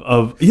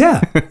 of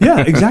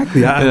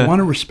exactly. I want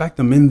to respect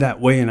them in that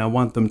way, and I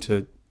want them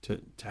to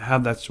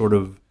have that sort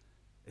of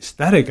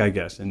aesthetic, I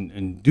guess.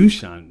 And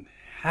Dushan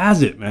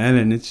has it, man.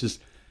 And it's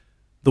just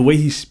the way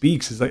he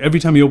speaks is like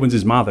every time he opens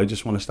his mouth, I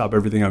just want to stop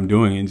everything I'm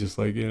doing and just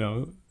like, you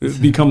know,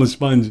 become a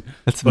sponge.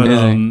 That's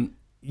amazing.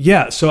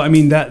 So I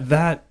mean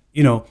that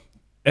you know,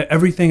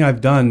 everything I've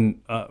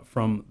done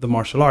from the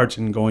martial arts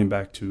and going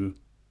back to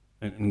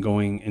and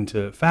going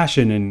into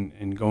fashion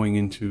and going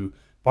into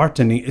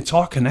bartending, it's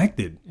all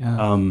connected.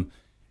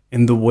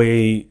 In the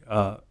way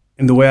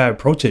I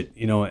approach it,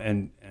 you know,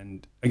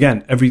 and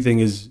again, everything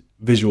is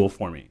visual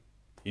for me.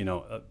 You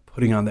know,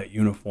 putting on that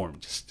uniform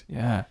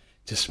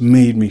just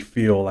made me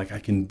feel like I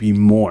can be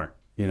more,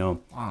 you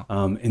know.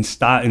 Wow. In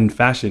style, in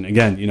fashion,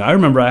 again, you know, I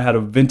remember I had a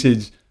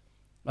vintage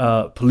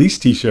police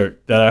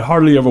T-shirt that I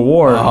hardly ever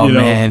wore, you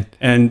know, man.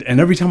 And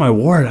every time I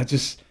wore it, I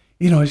just,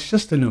 you know, it's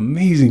just an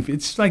amazing,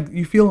 it's like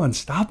you feel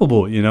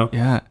unstoppable, you know.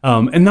 Yeah.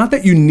 And not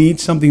that you need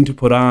something to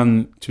put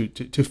on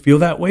to feel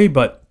that way,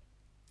 but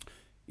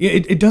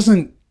it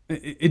doesn't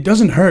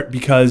hurt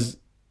because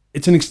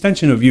it's an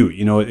extension of you,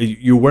 you know.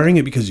 You're wearing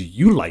it because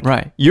you like it.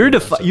 Right.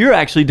 You're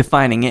actually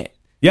defining it.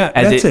 Yeah,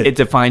 as it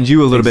defines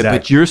you a little bit,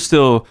 but you're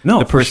still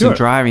the person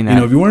driving that. You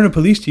know, if you're wearing a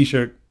police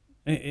T-shirt,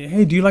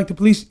 hey, do you like the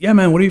Police? Yeah,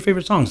 man. What are your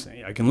favorite songs?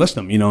 I can list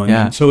them. You know,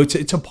 and so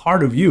it's a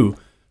part of you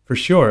for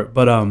sure.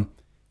 But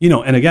you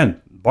know, and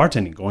again,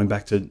 bartending, going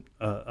back to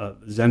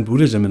Zen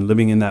Buddhism and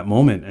living in that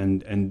moment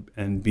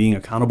and being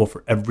accountable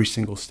for every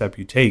single step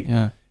you take.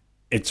 Yeah,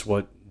 it's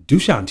what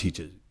Dushan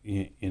teaches.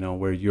 You know,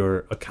 where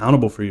you're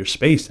accountable for your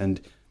space,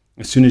 and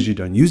as soon as you're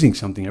done using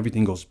something,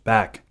 everything goes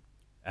back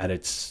at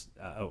its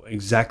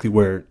exactly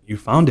where you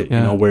found it. You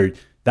know, where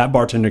that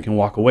bartender can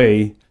walk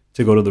away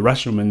to go to the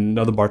restroom and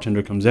another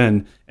bartender comes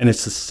in, and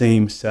it's the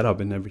same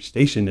setup in every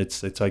station.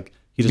 It's like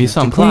he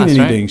doesn't have to clean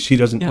anything. Right? She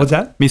doesn't. What's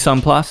that? Mise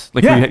en place.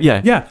 Like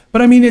yeah.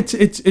 But I mean,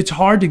 it's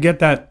hard to get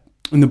that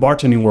in the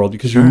bartending world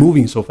because you're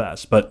moving so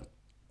fast. But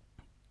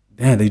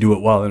man, they do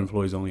it well at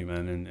Employees Only,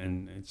 man,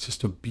 and it's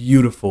just a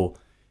beautiful.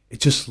 It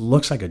just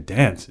looks like a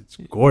dance. It's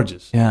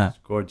gorgeous. Yeah, it's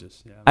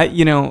gorgeous.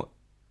 Yeah.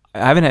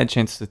 I haven't had a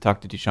chance to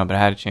talk to Dushan, but I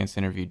had a chance to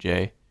interview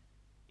Jay.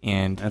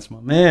 And that's my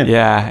man.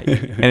 Yeah.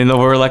 And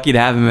we're lucky to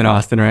have him in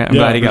Austin, right? I'm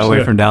glad he got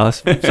away from Dallas.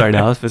 Sorry,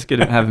 Dallas, but it's good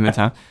to have him in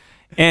town.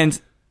 And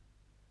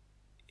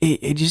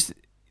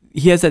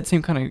he has that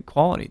same kind of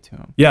quality to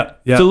him. Yeah.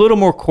 It's a little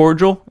more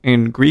cordial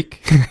in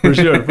Greek. For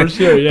sure.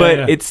 Yeah.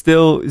 But it's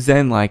still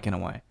Zen-like in a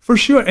way. For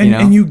sure.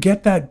 And you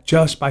get that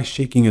just by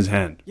shaking his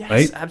hand, yes,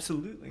 right?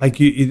 Absolutely. Like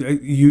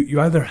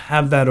you either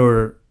have that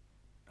or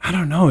I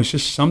don't know. It's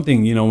just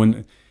something,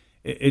 when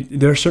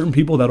there are certain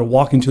people that'll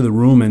walk into the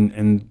room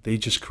and they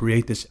just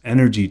create this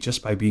energy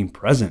just by being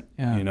present,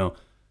 and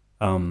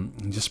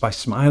just by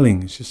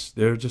smiling. It's just,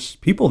 they're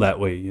just people that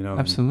way,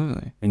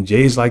 Absolutely. And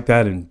Jay's like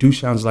that, and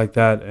Dushan's like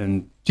that.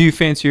 And do you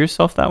fancy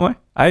yourself that way?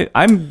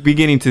 I'm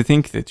beginning to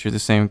think that you're the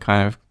same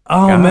kind of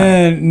oh guy.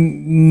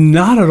 man,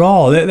 not at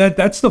all.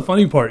 That's the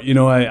funny part.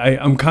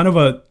 I'm kind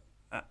of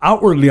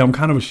outwardly I'm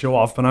kind of a show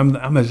off, but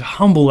I'm as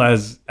humble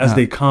as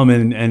they come,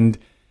 and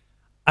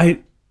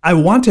I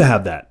want to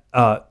have that.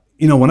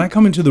 When I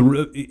come into the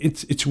room,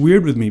 it's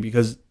weird with me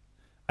because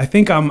I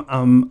think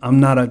I'm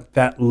not at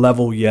that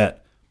level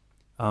yet.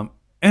 And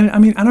I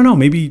mean, I don't know,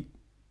 maybe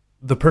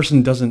the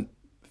person doesn't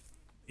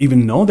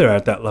even know they're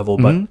at that level,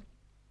 but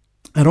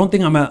I don't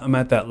think I'm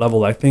at that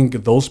level. I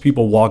think those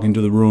people walk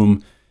into the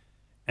room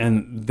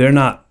and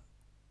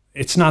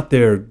it's not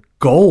their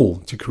goal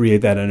to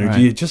create that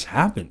energy. Right. It just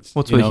happens.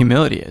 Well, it's what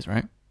humility is,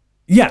 right?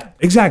 Yeah,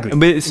 exactly.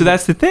 But so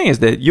that's the thing, is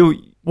that you're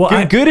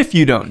good if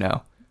you don't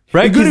know,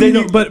 right?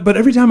 But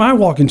every time I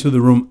walk into the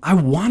room, I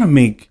want to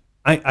make,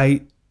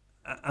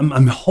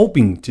 I'm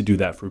hoping to do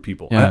that for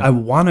people. Yeah. I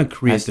want to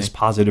create this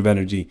positive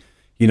energy,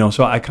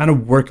 so I kind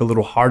of work a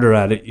little harder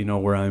at it,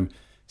 where I'm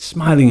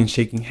smiling and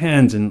shaking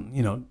hands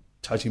and,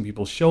 touching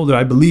people's shoulder.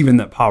 I believe in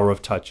that power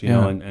of touch,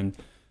 I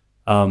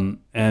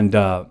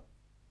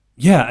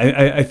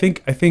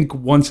think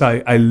once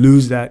I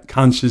lose that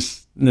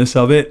consciousness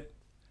of it,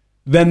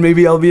 then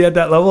maybe I'll be at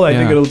that level. I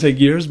think it'll take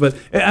years, but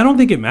I don't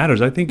think it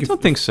matters. I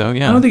don't think so.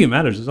 Yeah, I don't think it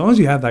matters as long as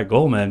you have that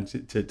goal, man.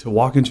 To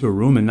walk into a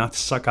room and not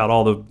suck out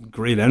all the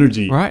great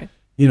energy, right?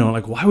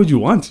 Why would you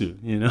want to?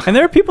 And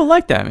there are people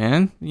like that,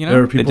 man.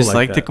 There are people they just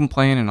like to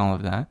complain and all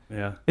of that.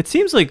 Yeah, it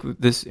seems like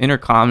this inner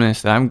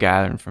calmness that I'm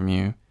gathering from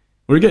you.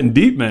 We're getting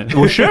deep, man.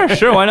 Well, sure,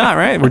 why not?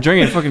 Right? We're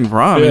drinking fucking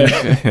rum, and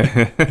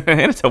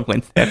it's a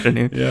Wednesday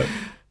afternoon. Yeah,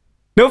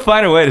 no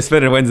finer way to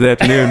spend a Wednesday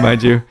afternoon,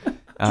 mind you.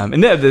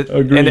 And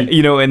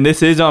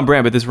this is on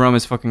brand, but this rum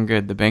is fucking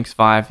good. The Banks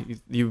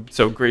 5, you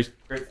so great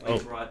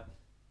brought.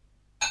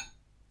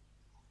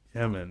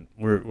 Yeah, man,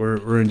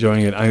 we're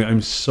enjoying it.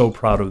 I'm so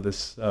proud of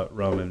this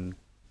rum, and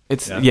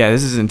this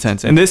is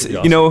intense. And this,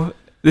 awesome.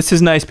 This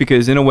is nice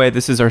because in a way,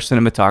 this is our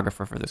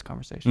cinematographer for this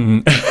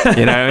conversation. Mm-hmm.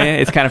 You know what I mean?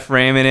 It's kind of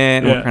framing it,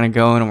 and we're kind of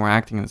going, and we're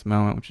acting in this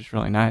moment, which is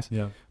really nice.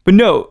 Yeah. But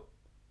no,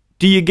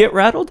 do you get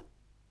rattled?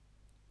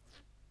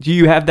 Do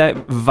you have that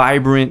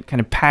vibrant, kind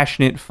of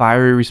passionate,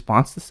 fiery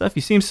response to stuff?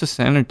 You seem so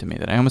centered to me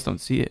that I almost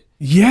don't see it.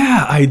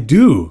 Yeah, I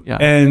do. Yeah.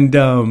 And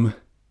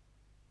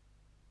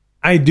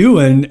I do,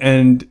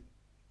 and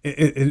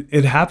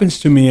it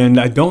happens to me, and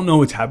I don't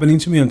know it's happening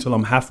to me until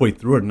I'm halfway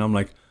through it, and I'm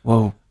like,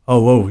 whoa,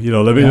 let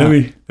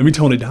me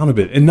tone it down a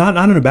bit, and not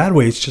in a bad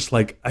way. It's just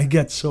like I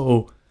get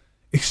so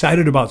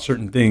excited about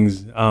certain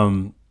things.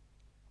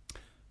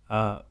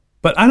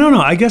 But I don't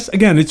know. I guess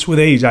again, it's with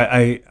age.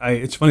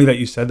 It's funny that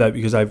you said that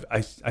because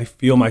I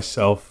feel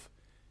myself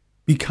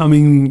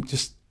becoming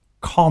just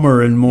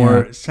calmer and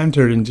more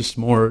centered and just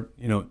more,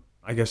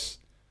 I guess,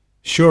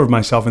 sure of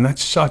myself, and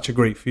that's such a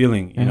great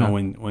feeling. You know,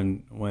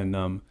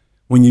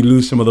 when you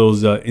lose some of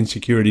those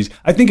insecurities.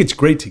 I think it's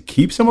great to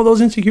keep some of those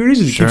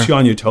insecurities. It keeps you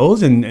on your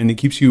toes and it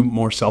keeps you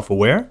more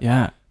self-aware.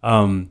 Yeah.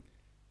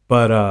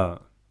 But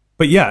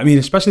yeah, I mean,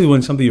 especially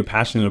when something you're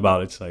passionate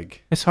about, it's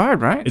like it's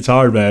hard, right? It's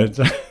hard, man.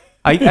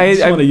 I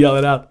just want to yell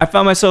it out. I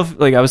found myself,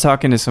 like, I was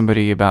talking to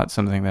somebody about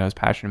something that I was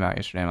passionate about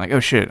yesterday. I'm like, oh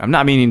shit, I'm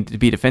not meaning to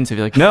be defensive.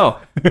 You're like, no,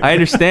 I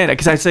understand.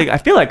 Because I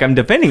feel like I'm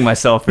defending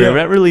myself here. I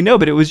don't really know,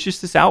 but it was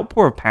just this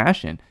outpour of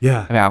passion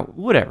about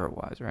whatever it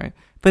was, right?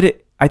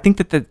 But I think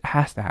that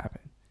has to happen.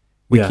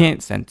 We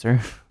can't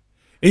censor.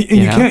 And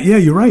you can't. Yeah,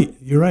 you're right.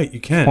 You're right. You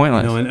can't. It's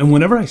pointless. And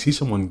whenever I see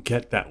someone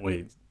get that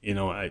way,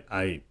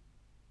 I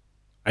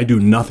do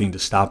nothing to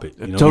stop it.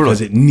 Totally. Because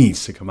it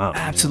needs to come out.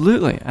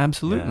 Absolutely.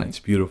 Absolutely. Yeah, it's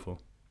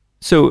beautiful.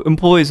 So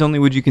employees only,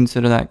 would you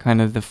consider that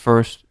kind of the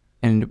first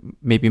and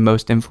maybe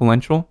most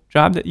influential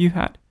job that you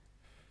had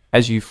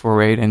as you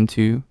forayed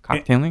into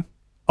cocktailing?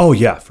 Oh,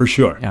 yeah, for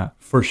sure. Yeah.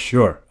 For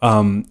sure.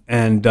 Again,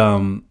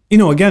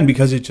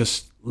 because it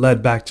just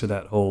led back to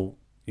that whole,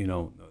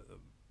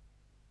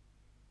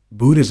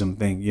 Buddhism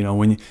thing.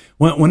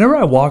 Whenever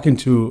I walk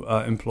into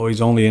employees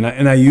only,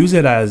 and I use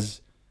it as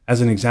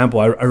an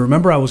example, I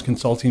remember I was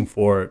consulting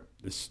for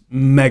this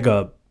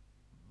mega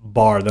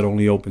bar that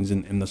only opens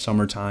in the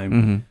summertime.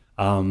 Mm-hmm.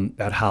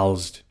 That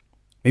housed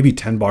maybe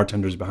 10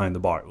 bartenders behind the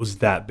bar. It was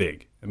that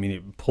big. I mean,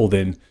 it pulled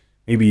in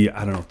maybe,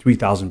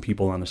 3,000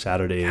 people on a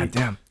Saturday. God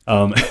damn.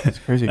 That's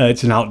crazy.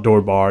 It's an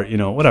outdoor bar,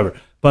 whatever.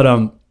 But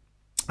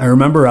I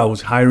remember I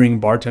was hiring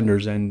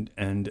bartenders, and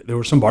there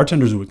were some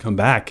bartenders who would come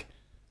back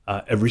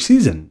every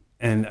season.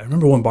 And I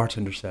remember one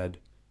bartender said,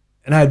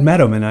 and I had met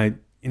him, and I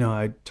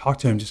talked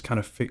to him, just kind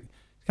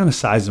of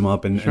sized him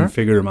up and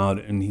figured him out.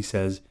 And he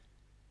says,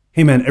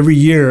 hey, man, every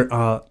year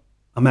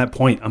I'm at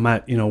Point. I'm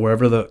at,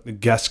 wherever the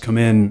guests come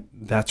in,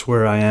 that's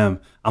where I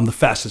am. I'm the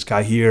fastest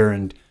guy here.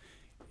 And,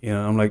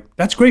 I'm like,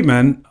 that's great,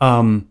 man.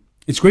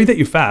 It's great that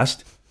you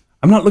fast.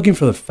 I'm not looking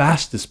for the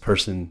fastest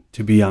person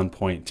to be on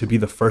Point, to be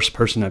the first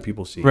person that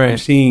people see. Right. I'm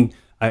seeing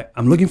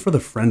I'm looking for the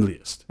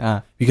friendliest.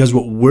 Ah. Because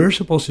what we're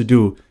supposed to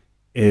do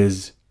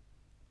is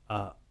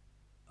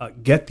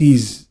get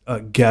these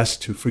guests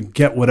to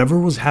forget whatever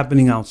was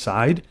happening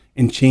outside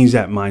and change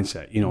that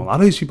mindset. You know, a lot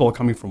of these people are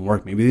coming from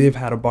work. Maybe they've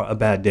had a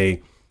bad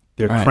day.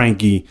 They're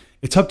cranky.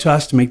 It's up to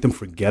us to make them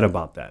forget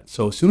about that.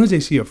 So as soon as they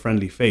see a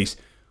friendly face,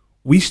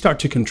 we start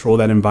to control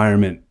that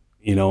environment,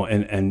 you know,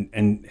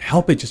 and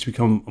help it just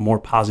become a more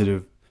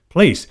positive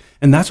place.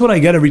 And that's what I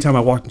get every time I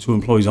walk into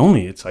Employees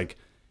Only. It's like,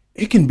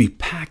 it can be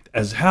packed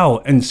as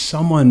hell, and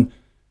someone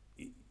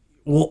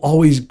will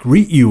always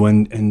greet you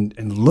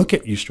and look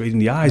at you straight in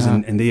the eyes,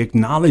 and they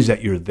acknowledge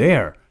that you're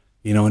there,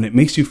 you know, and it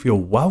makes you feel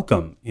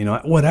welcome, you know,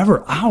 at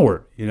whatever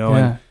hour, you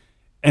know.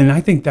 And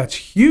I think that's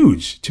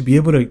huge to be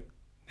able to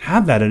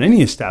have that at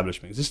any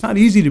establishment. It's not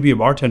easy to be a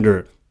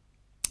bartender,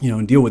 you know,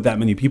 and deal with that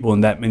many people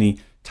and that many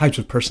types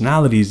of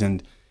personalities,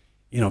 and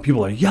you know,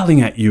 people are yelling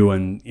at you,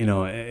 and you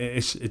know,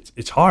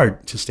 it's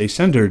hard to stay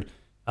centered,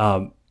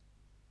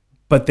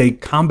 but they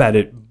combat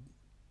it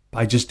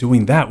by just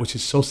doing that, which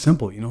is so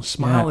simple. You know,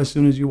 smile as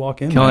soon as you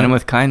walk in. Killing them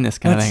with kindness,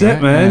 kind of thing. That's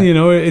it, man. You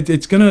know,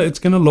 it's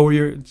gonna lower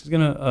your, it's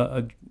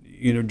gonna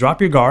you know,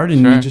 drop your guard,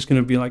 and you're just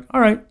gonna be like,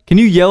 all right. Can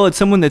you yell at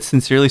someone that's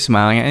sincerely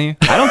smiling at you?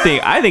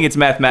 I think it's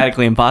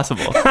mathematically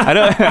impossible.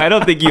 I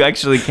don't think you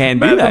actually can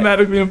do that.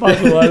 Mathematically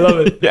impossible. I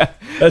love it.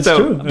 That's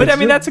true. But I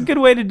mean, that's a good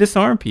way to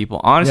disarm people.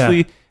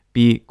 Honestly,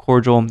 be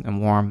cordial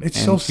and warm. It's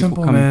so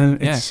simple, man.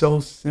 It's so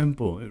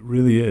simple. It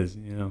really is.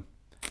 You know.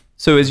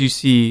 So as you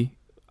see,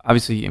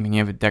 obviously, I mean, you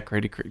have a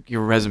decorated.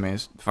 Your resume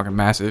is fucking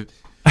massive.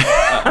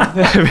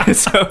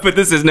 But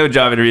this is no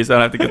job interview, so I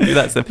don't have to go through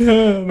that stuff.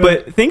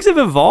 But things have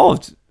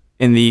evolved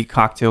in the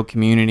cocktail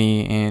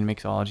community and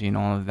mixology and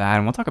all of that.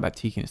 And we'll talk about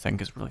tiki in a second,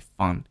 because it's a really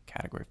fun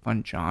category,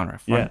 fun genre,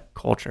 fun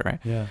culture, right?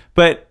 Yeah.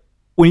 But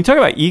when you talk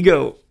about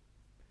ego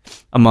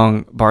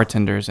among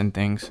bartenders and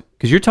things,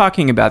 because you're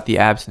talking about the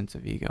absence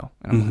of ego.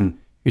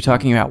 You're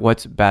talking about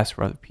what's best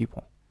for other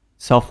people.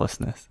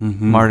 Selflessness,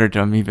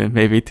 martyrdom, even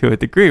maybe to a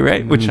degree,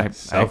 right? Which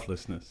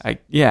selflessness. I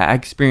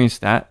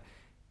experienced that.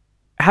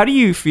 How do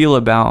you feel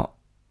about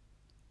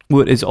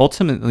what is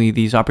ultimately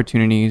these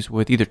opportunities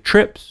with either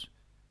trips,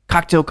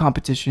 cocktail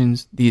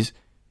competitions, these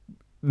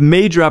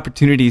major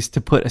opportunities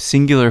to put a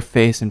singular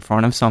face in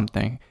front of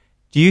something?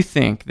 Do you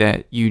think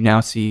that you now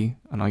see,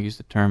 and I'll use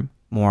the term,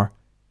 more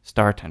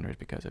star tenders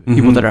because of it?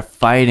 People that are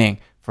fighting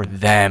for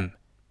them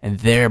and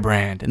their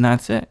brand, and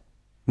that's it.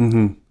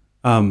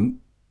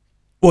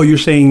 Well, you're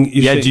saying...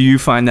 do you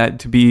find that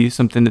to be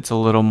something that's a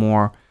little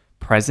more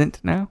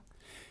present now?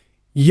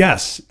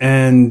 Yes,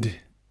 and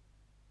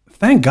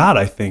thank God,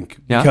 I think,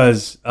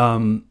 because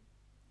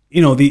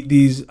you know,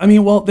 these. I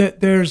mean, well,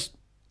 there's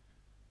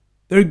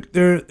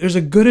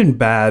a good and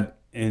bad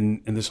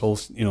in this whole,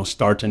 you know,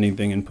 star tending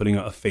thing and putting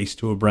a face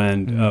to a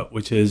brand,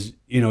 which is,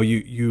 you know,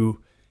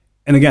 you,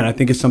 and again, I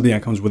think it's something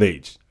that comes with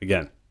age.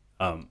 Again,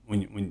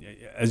 when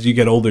as you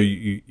get older,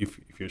 if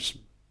you're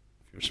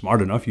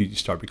smart enough, you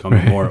start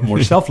becoming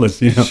more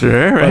selfless. You know?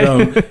 Sure,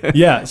 right? But,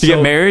 you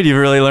get married, you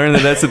really learn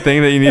that that's the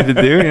thing that you need to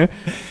do. Yeah?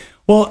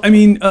 Well, I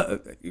mean,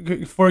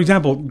 for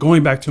example,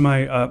 going back to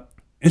my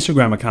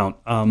Instagram account,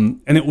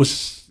 and it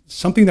was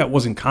something that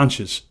wasn't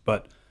conscious,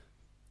 but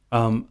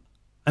I'm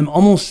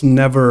almost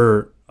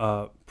never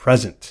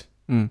present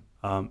in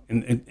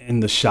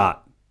the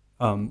shot,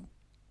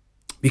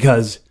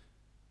 because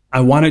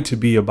I want it to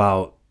be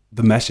about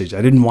the message.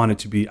 I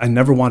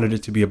never wanted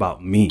it to be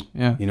about me.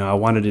 Yeah. You know, I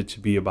wanted it to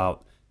be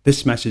about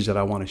this message that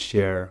I want to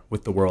share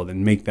with the world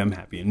and make them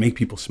happy and make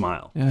people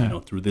smile, you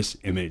know, through this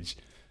image,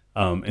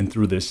 and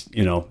through this,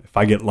 you know, if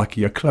I get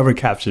lucky, a clever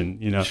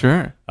caption, you know.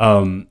 Sure.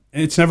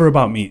 It's never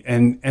about me.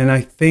 And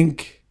I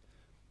think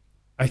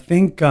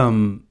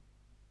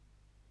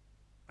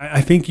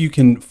you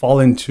can fall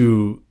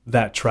into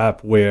that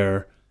trap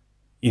where,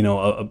 you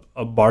know,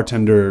 a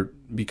bartender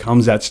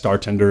becomes that star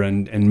tender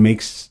and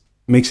makes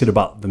it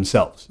about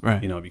themselves,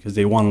 right? You know, because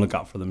they want to look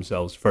out for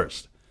themselves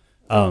first,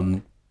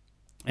 and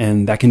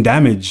that can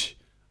damage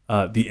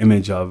the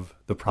image of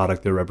the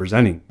product they're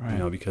representing, right? You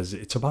know, because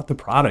it's about the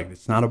product;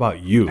 it's not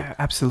about you.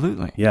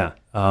 Absolutely. Yeah.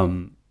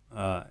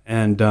 Yeah.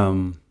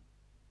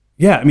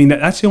 I mean,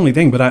 that's the only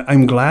thing. But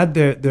I'm glad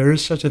there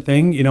is such a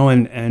thing, you know,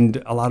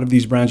 and a lot of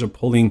these brands are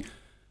pulling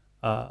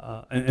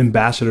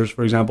ambassadors,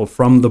 for example,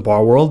 from the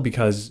bar world,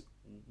 because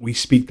we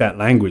speak that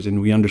language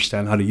and we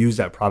understand how to use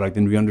that product,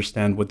 and we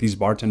understand what these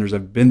bartenders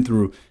have been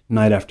through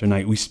night after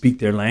night. We speak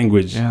their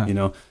language, you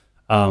know,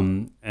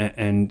 and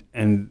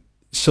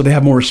so they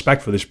have more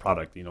respect for this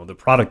product. You know, the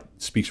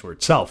product speaks for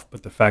itself,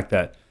 but the fact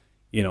that,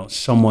 you know,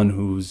 someone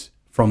who's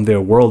from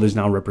their world is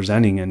now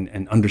representing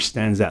and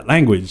understands that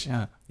language,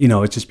 you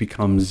know, it just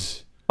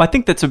becomes... Well, I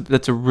think that's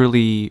a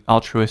really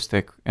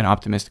altruistic and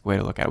optimistic way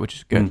to look at it, which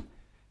is good.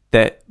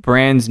 That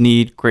brands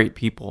need great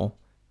people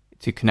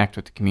to connect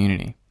with the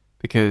community.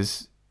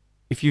 Because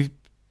the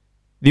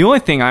only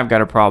thing I've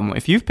got a problem,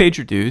 if you've paid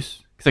your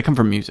dues, because I come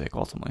from music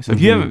ultimately, so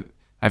if you haven't,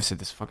 I've said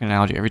this fucking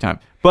analogy every time,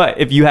 but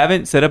if you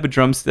haven't set up a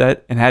drum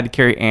set and had to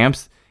carry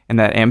amps and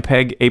that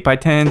Ampeg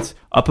 8x10s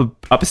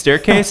up a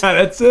staircase,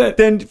 that's it.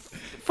 Then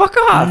fuck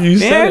off, You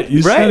said it.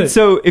 You right? said it.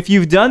 So if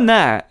you've done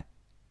that,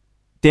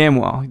 damn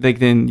well, like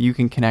then you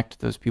can connect to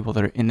those people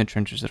that are in the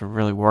trenches that are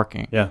really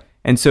working. Yeah.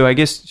 And so I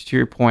guess to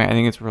your point, I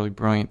think it's really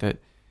brilliant that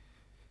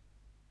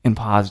and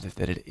positive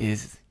that it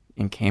is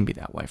and can be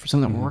that way for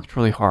someone that worked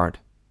really hard,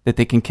 that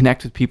they can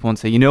connect with people and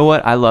say, you know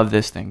what, I love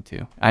this thing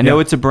too. I know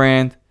it's a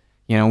brand.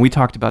 You know, we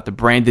talked about the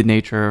branded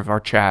nature of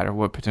our chat or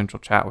what potential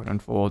chat would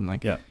unfold and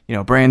like, you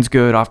know, brand's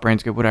good, off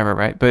brand's good, whatever,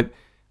 right? But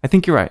I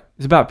think you're right.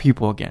 It's about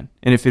people again.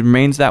 And if it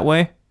remains that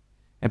way,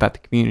 about the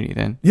community,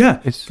 then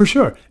it's for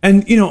sure.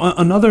 And you know,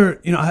 another,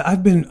 you know,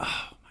 I've been,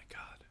 oh my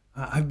God,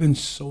 I've been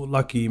so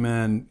lucky,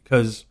 man,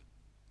 because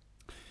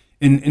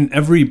in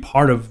every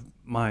part of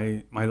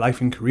my life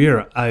and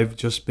career, I've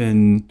just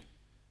been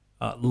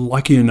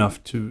lucky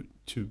enough to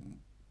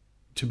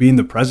be in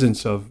the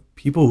presence of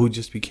people who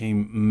just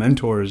became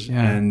mentors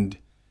and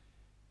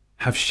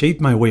have shaped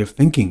my way of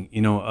thinking.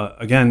 You know,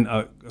 again,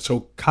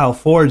 so Kyle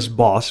Ford's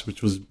boss,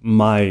 which was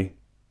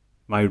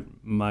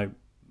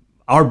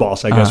our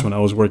boss, I guess, when I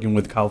was working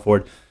with Kyle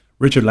Ford,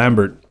 Richard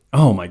Lambert.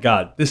 Oh my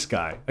God, this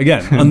guy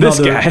again,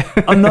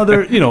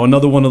 another, you know,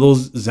 another one of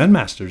those Zen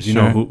masters, you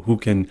know, who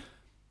can,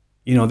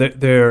 you know,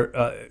 they're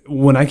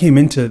when I came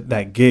into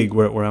that gig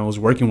where I was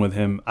working with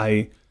him,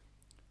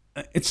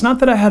 it's not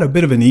that I had a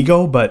bit of an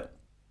ego, but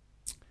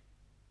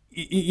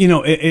you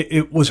know,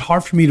 it was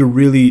hard for me to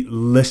really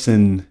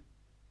listen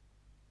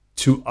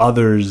to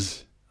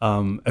others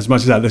as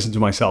much as I listen to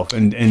myself,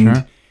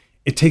 and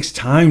it takes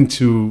time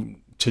to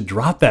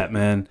drop that,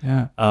 man.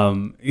 Yeah.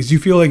 Is you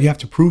feel like you have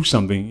to prove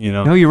something, you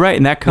know? No, you're right.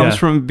 And that comes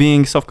from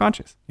being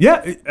self-conscious.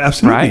 Yeah,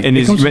 absolutely. Right. And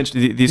you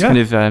mentioned these kind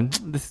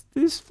of,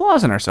 these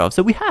flaws in ourselves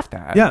that we have to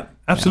have. Yeah,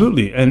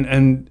 absolutely. You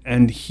know?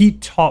 And he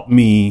taught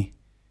me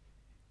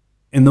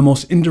in the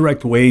most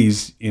indirect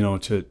ways, you know,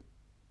 to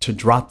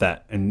drop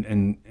that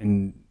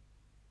and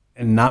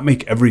not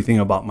make everything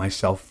about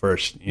myself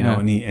first, you know,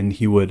 and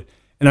he would,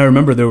 and I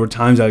remember there were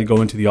times I'd go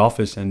into the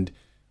office and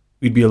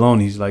we'd be alone.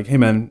 He's like, hey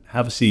man,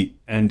 have a seat.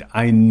 And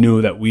I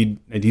knew that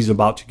he's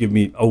about to give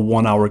me a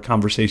 1 hour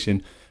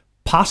conversation,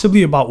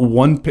 possibly about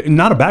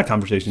not a bad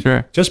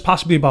conversation, just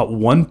possibly about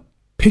one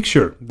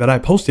picture that I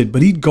posted,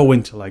 but he'd go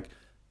into like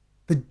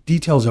the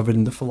details of it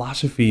and the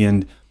philosophy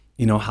and,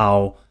 you know,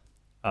 how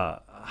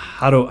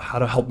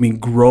to help me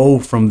grow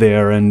from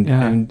there.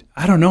 And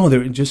I don't know,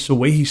 just the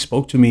way he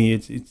spoke to me,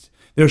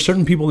 there are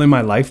certain people in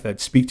my life that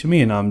speak to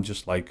me and I'm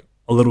just like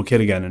a little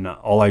kid again. And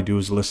all I do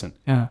is listen.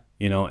 Yeah.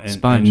 You know,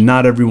 and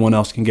not everyone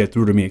else can get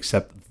through to me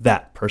except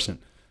that person.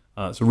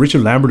 So Richard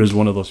Lambert is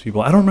one of those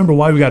people. I don't remember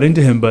why we got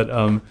into him, but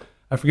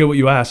I forget what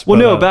you asked. Well,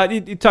 no, about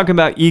you talking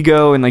about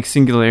ego and like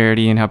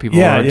singularity and how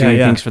people are doing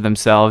things for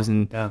themselves,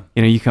 and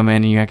you know, you come in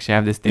and you actually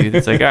have this dude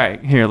that's like, all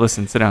right, here,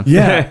 listen, sit down.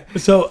 Yeah.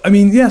 So I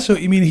mean,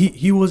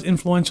 he was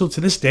influential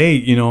to this day.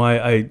 You know,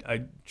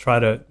 I try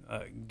to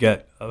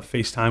get a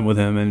FaceTime with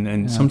him,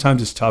 and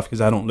sometimes it's tough because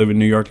I don't live in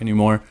New York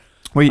anymore.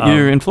 Well,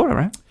 you're in Florida,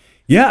 right?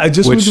 Yeah, I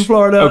just moved to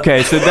Florida.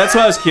 Okay, so that's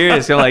why I was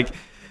curious. So like,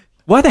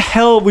 why the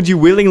hell would you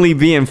willingly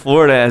be in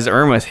Florida as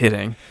Irma's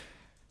hitting?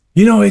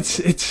 You know,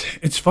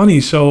 it's funny.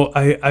 So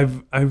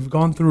I've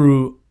gone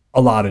through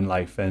a lot in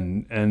life,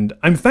 and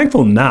I'm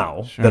thankful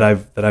now that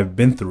I've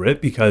been through it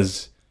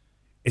because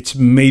it's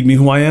made me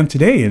who I am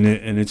today, and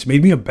it's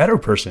made me a better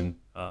person.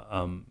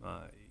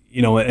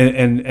 You know,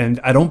 and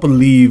I don't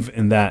believe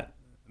in that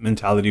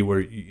mentality where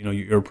you know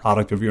you're a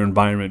product of your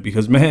environment,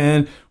 because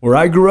man, where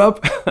I grew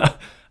up.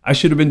 I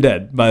should have been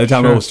dead by the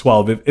time I was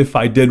 12 if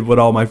I did what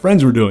all my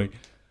friends were doing.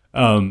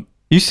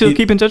 You still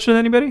keep in touch with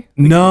anybody?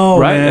 No,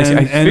 right?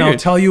 Man. And I'll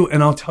tell you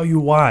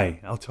why.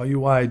 I'll tell you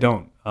why I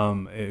don't.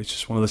 It's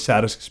just one of the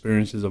saddest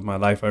experiences of my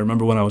life. I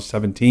remember when I was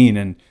 17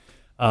 and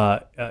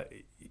I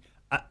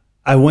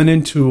went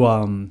into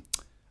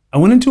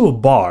a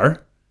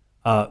bar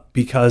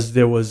because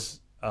there was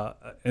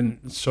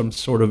some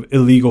sort of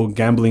illegal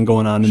gambling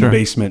going on in the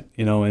basement,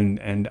 you know,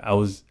 and I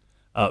was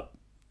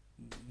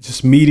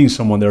just meeting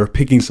someone there or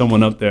picking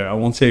someone up there. I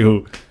won't say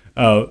who.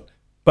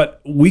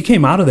 But we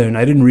came out of there and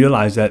I didn't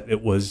realize that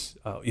it was,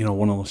 you know,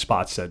 one of those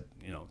spots that,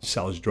 you know,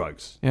 sells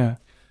drugs. Yeah.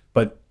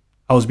 But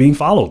I was being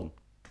followed,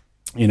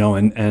 you know,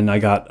 and I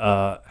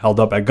got held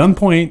up at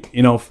gunpoint,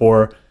 you know,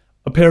 for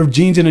a pair of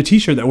jeans and a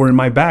t-shirt that were in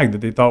my bag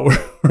that they thought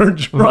were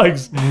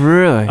drugs.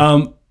 Really?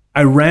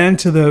 I ran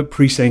to the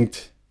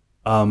precinct,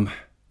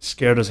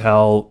 scared as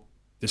hell,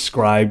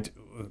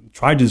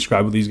 tried to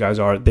describe what these guys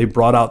are. They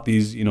brought out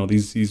these, you know,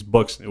 these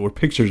books. They were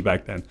pictures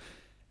back then.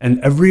 And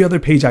every other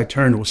page I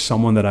turned was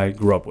someone that I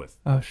grew up with.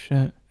 Oh,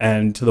 shit.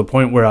 And to the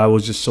point where I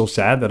was just so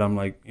sad that I'm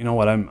like, you know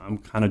what, I'm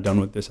kind of done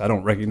with this. I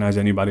don't recognize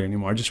anybody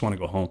anymore. I just want to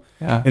go home.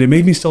 Yeah. And it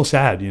made me so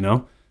sad, you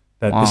know,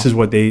 that this is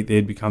what they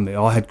had become. They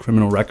all had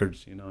criminal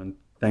records, you know, and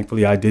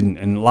thankfully I didn't.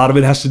 And a lot of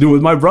it has to do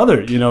with my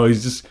brother, you know.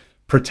 He's just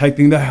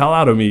protecting the hell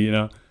out of me, you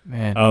know.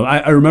 Man.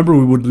 I remember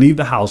we would leave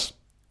the house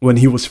when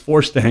he was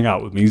forced to hang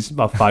out with me. He's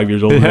about 5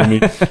 years older than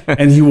me.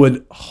 And he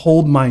would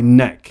hold my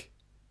neck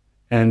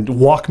and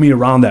walk me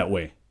around that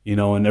way. you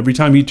know, and every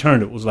time he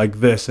turned, it was like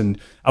this. And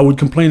I would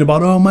complain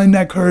about, oh, my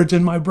neck hurts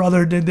and my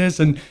brother did this,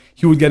 and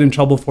he would get in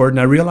trouble for it. And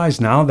I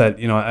realize now that,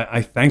 you know,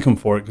 I thank him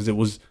for it, because it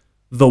was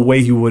the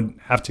way he would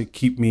have to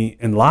keep me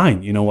in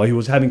line. You know, while he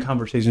was having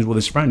conversations with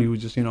his friend, he would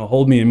just, you know,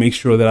 hold me and make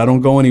sure that I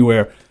don't go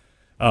anywhere.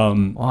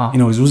 Wow. You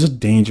know, it was a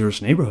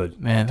dangerous neighborhood.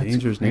 Man, that's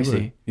dangerous crazy.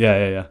 neighborhood.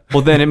 Yeah.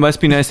 Well, then it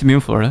must be nice to be in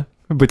Florida.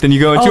 But then you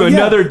go into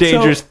another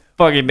dangerous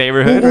fucking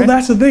neighborhood, well, right?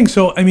 that's the thing.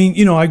 So, I mean,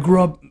 you know, I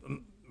grew up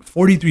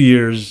 43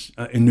 years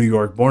in New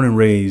York, born and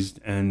raised,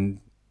 and,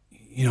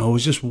 you know,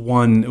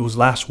 it was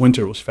last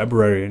winter, it was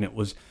February, and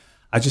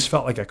I just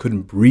felt like I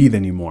couldn't breathe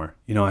anymore.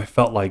 You know, I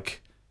felt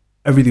like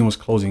everything was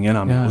closing in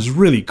on me. It was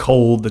really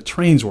cold, the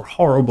trains were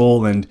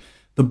horrible, and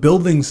the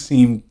buildings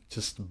seemed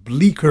just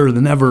bleaker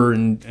than ever,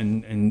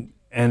 and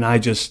I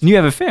just... You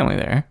have a family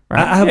there,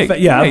 right? I have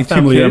a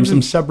family.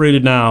 I'm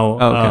separated now,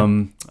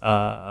 okay.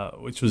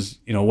 Which was,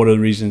 you know, one of the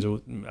reasons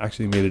it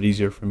actually made it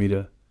easier for me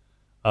to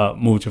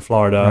move to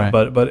Florida.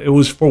 Right. But it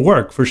was for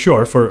work, for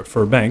sure,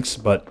 for banks.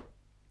 But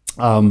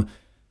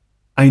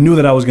I knew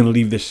that I was going to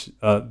leave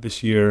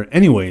this year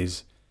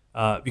anyways,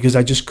 because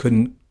I just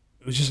couldn't.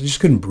 I just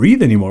couldn't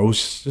breathe anymore. It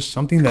was just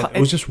something that, it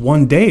was just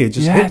one day. It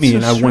just hit me,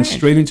 and I went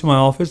straight into my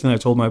office, and I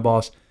told my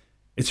boss,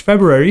 it's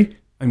February.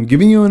 I'm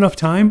giving you enough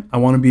time. I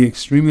want to be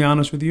extremely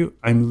honest with you.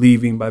 I'm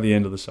leaving by the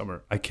end of the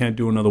summer. I can't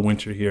do another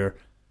winter here.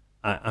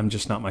 I'm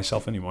just not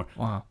myself anymore.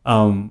 Wow.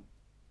 And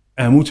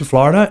I moved to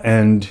Florida,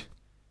 and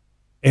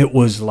it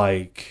was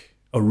like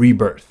a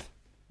rebirth.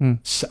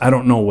 So I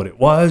don't know what it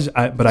was,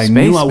 but I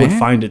knew I would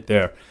find it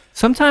there.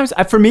 Sometimes,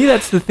 for me,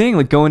 that's the thing,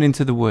 like going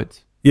into the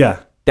woods.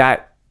 Yeah.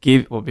 That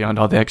gave, well, beyond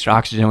all the extra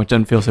oxygen, which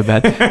doesn't feel so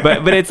bad,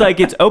 but it's like,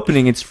 it's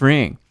opening, it's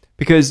freeing.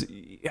 Because,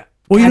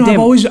 well, you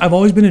know, I've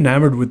always been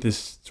enamored with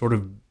this sort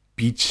of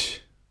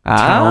beach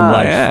town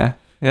life.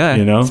 Yeah.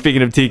 You know?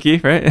 Speaking of tiki,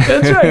 right?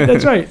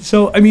 That's right.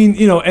 So, I mean,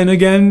 you know, and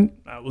again,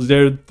 I was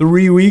there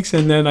 3 weeks,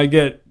 and then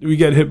we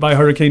get hit by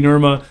Hurricane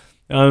Irma.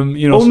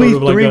 You know, only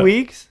sort of 3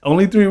 weeks?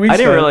 Only 3 weeks. I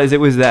didn't realize it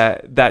was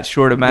that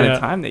short amount of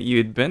time that you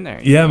had been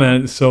there. Yeah,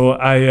 man. So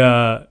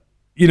I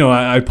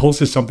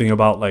posted something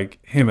about like,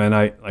 hey,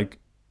 man,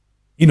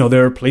 you know,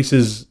 there are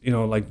places, you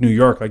know, like New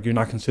York, like you're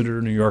not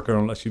considered a New Yorker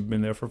unless you've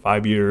been there for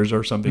 5 years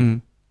or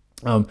something.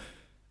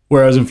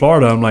 Whereas in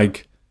Florida, I'm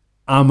like,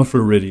 I'm a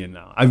Floridian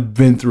now. I've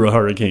been through a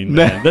hurricane,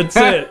 man. That's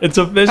it. It's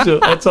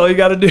official. That's all you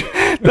got to do.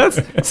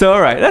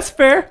 All right. That's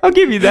fair. I'll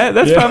give you that.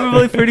 That's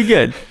probably pretty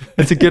good.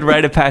 It's a good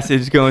rite of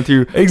passage going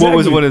through what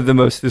was one of the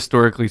most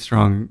historically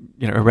strong,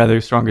 you know, or rather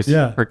strongest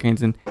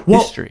hurricanes in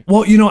history.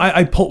 Well, you know,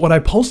 what I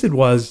posted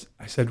was,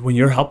 I said, when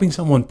you're helping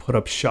someone put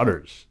up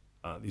shutters,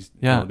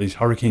 these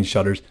hurricane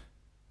shutters,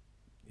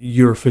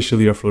 you're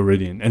officially a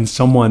Floridian. And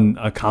someone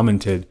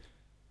commented,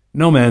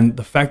 no, man,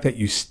 the fact that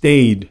you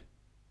stayed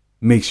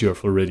makes you a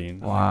Floridian.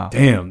 Wow.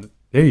 Damn.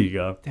 There you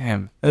go.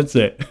 Damn. That's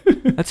it.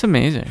 That's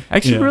amazing.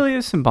 Actually, it really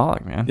is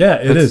symbolic, man. Yeah,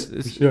 it's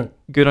for sure.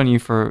 Good on you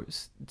for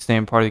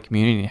staying part of the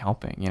community and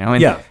helping, you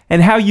know?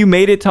 And how you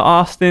made it to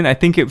Austin, I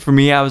think for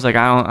me, I was like,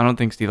 I don't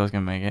think Stilo's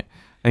going to make it.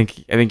 I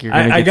think you're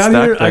going to get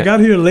stuck. I got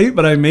here late,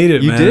 but I made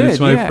it, man. You did, it's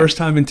my first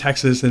time in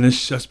Texas, and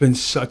it's just been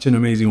such an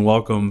amazing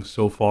welcome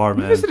so far,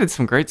 man. We visited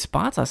some great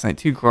spots last night,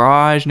 too.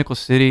 Nickel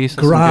City.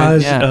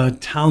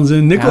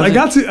 Townsend. Nickel. I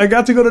got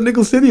to go to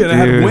Nickel City, and I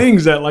had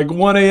wings at like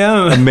 1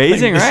 a.m.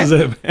 Amazing, like, right? This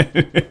is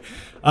it,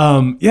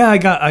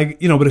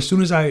 man. But as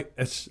soon as I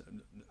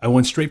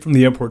went straight from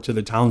the airport to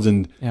the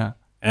Townsend. Yeah.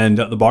 And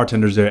the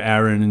bartenders there,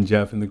 Aaron and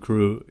Jeff and the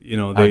crew, you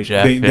know,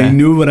 they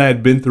knew what I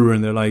had been through,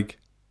 and they're like,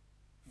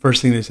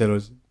 first thing they said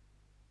was,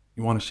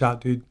 you want a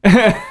shot, dude?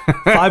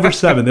 5 or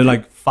 7. They're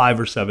like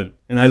 5 or 7.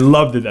 And I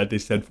loved it that they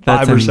said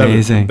 5 or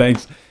 7 from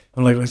Banks.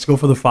 I'm like, let's go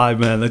for the 5,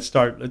 man. Let's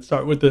start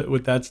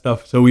with that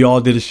stuff. So we all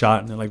did a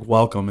shot, and they're like,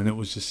 welcome. And it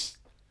was just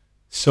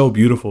so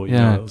beautiful. You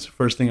know, it was the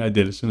first thing I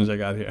did as soon as I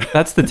got here.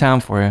 That's the town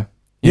for you.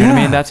 You know what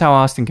I mean? That's how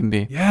Austin can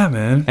be. Yeah,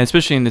 man. And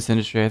especially in this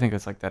industry, I think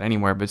it's like that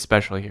anywhere, but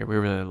especially here. We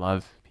really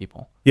love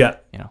people. Yeah.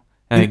 You know,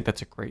 and I think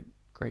that's a great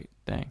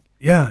thing.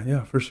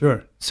 Yeah, for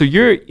sure. So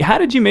how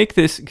did you make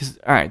this? Because,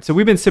 all right, so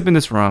we've been sipping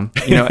this rum,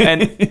 you know,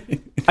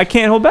 and I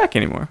can't hold back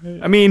anymore.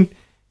 I mean,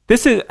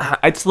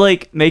 it's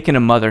like making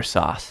a mother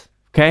sauce,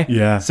 okay?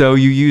 Yeah. So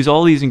you use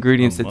all these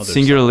ingredients that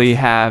singularly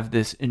have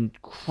this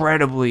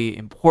incredibly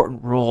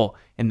important role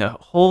in the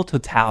whole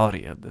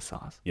totality of the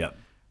sauce. Yeah.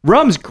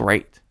 Rum's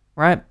great,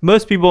 right?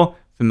 Most people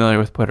familiar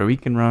with Puerto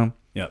Rican rum.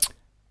 Yeah.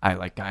 I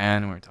like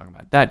Guyana. We were talking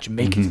about that.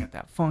 Jamaican's got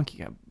that funk.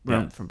 You got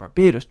rum from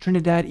Barbados,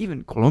 Trinidad,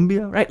 even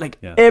Colombia, right? Like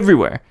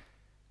everywhere.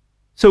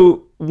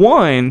 So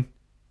one,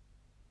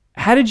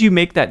 how did you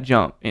make that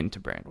jump into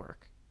brand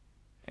work?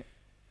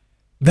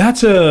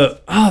 That's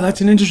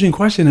an interesting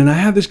question. And I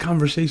had this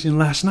conversation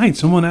last night.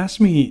 Someone asked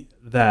me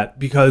that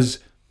because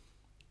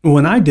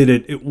when I did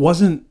it, it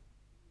wasn't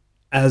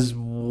as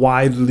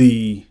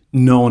widely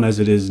known as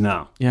it is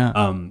now.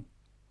 Yeah.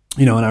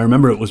 You know, and I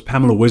remember it was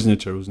Pamela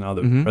Wisniter, who's now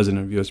the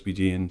president of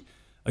USBG, and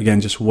again,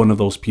 just one of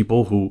those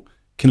people who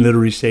can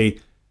literally say,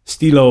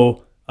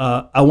 Stilo,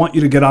 I want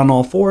you to get on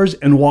all fours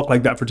and walk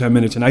like that for 10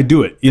 minutes. And I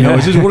do it. You know,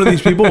 it's just one of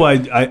these people.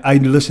 I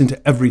listen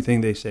to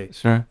everything they say.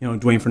 Sure. You know,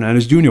 Dwayne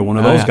Fernandez Jr., one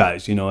of those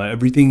guys, you know,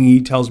 everything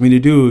he tells me to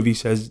do, if he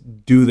says,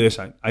 do this,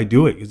 I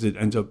do it because it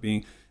ends up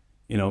being,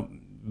 you know,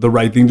 the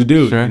right thing to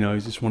do. Sure. You know,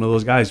 he's just one of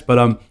those guys. But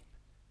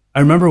I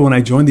remember when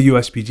I joined the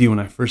USPG, when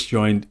I first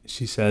joined,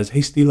 she says,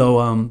 hey,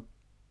 Stilo,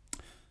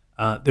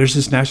 there's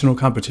this national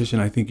competition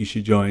I think you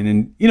should join.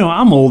 And, you know,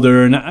 I'm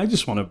older and I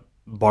just want to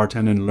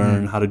bartend and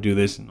learn how to do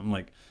this. And I'm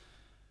like,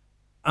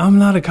 I'm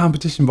not a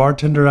competition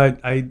bartender.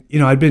 You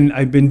know, I've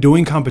been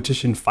doing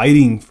competition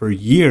fighting for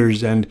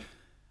years, and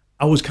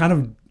I was kind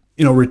of,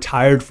 you know,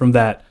 retired from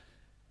that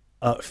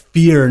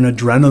fear and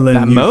adrenaline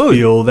that you mode.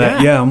 feel.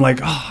 That I'm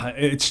like, oh,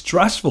 it's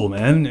stressful,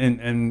 man,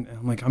 and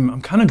I'm like,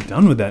 I'm kind of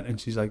done with that.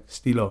 And she's like,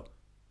 Stilo,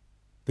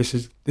 this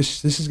is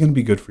going to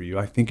be good for you.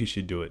 I think you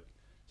should do it.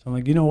 So I'm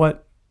like, you know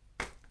what?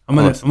 I'm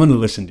gonna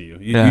listen to you.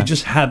 You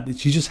just have.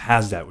 She just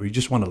has that where you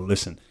just want to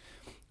listen.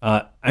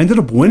 I ended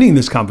up winning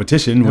this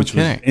competition, which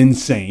was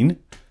insane.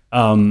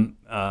 And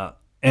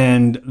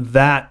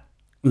that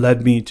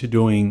led me to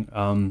doing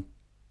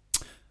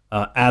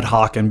ad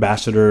hoc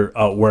ambassador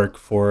work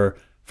for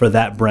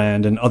that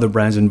brand and other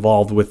brands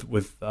involved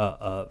with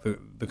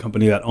the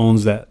company that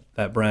owns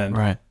that brand.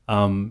 Right.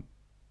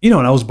 You know,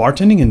 and I was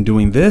bartending and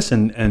doing this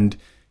and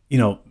you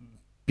know,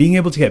 being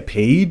able to get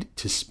paid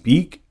to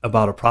speak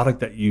about a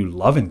product that you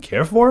love and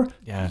care for.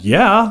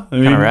 Yeah. I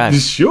mean, rad.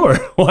 Sure.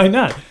 Why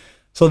not?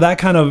 So that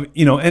kind of,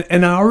 you know,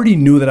 and I already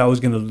knew that I was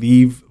going to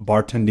leave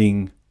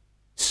bartending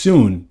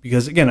soon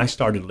because, again, I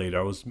started later.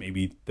 I was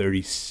maybe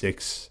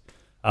 36.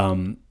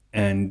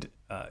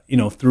 You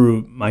know,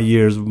 through my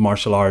years of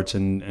martial arts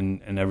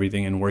and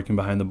everything and working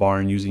behind the bar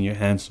and using your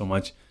hands so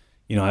much,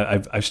 you know,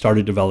 I've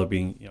started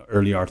developing, you know,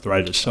 early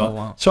arthritis.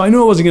 So, so I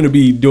knew I wasn't going to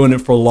be doing it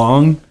for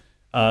long.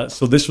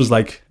 So this was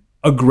like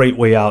a great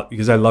way out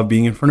because I love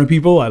being in front of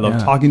people. I love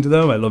talking to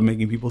them. I love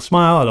making people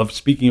smile. I love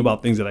speaking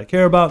about things that I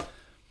care about.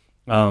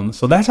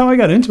 So that's how I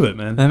got into it,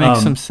 man. That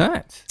makes some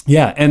sense.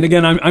 Yeah, and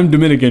again, I'm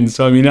Dominican,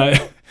 so I mean,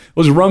 I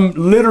was rum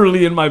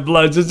literally in my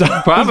blood.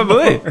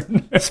 Probably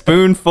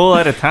spoonful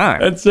at a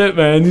time. That's it,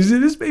 man. You see,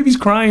 this baby's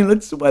crying.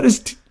 Let's wet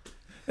his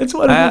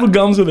little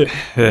gums with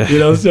it. You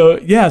know, so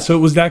yeah, so it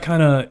was that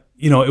kind of,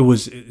 you know,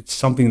 it's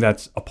something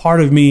that's a part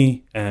of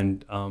me,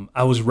 and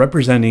I was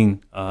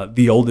representing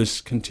the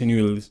oldest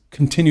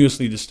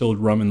continuously distilled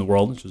rum in the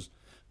world, which was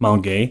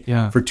Mount Gay,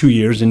 for 2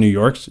 years in New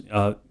York.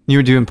 You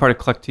were doing part of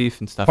Collectif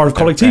and stuff. Part of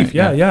Collectif,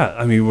 yeah.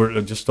 I mean,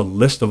 we're just a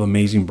list of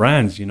amazing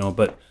brands, you know,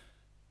 but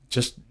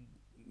just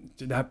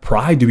that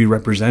pride to be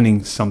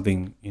representing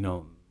something, you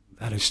know,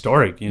 that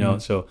historic, you know.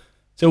 So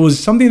it was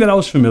something that I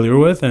was familiar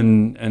with,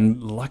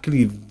 and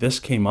luckily this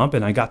came up,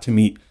 and I got to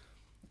meet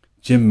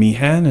Jim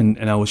Meehan,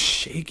 and I was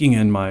shaking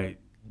in my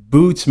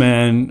boots,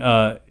 man.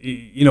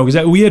 You know,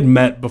 because we had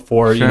met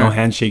before, you know,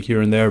 handshake here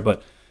and there,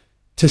 but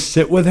to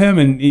sit with him,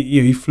 and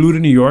he flew to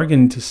New York,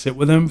 and to sit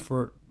with him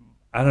for,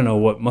 I don't know,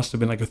 what must have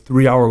been like a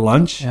 3-hour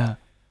lunch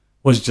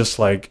was just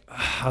like,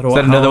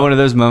 another one of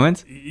those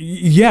moments?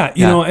 Yeah,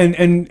 you know,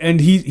 and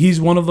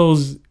he's one of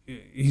those,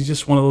 he's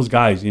just one of those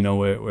guys, you know,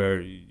 where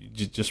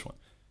you just want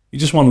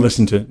to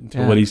listen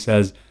to what he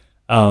says.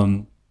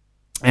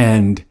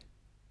 And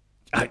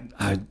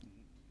I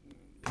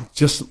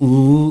just,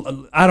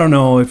 I don't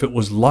know if it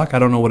was luck, I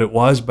don't know what it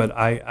was, but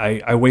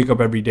I wake up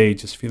every day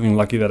just feeling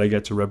lucky that I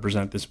get to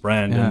represent this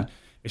brand. And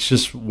it's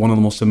just one of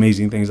the most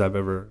amazing things I've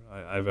ever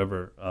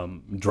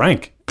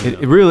drank. It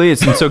really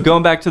is. And so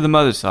going back to the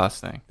mother sauce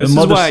thing, this is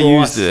why I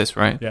used this,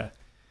 right? Yeah.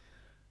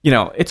 You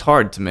know, it's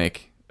hard to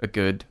make a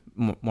good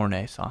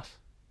Mornay sauce.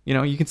 You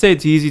know, you can say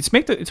it's easy.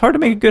 It's hard to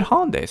make a good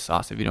hollandaise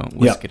sauce if you don't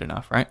whisk it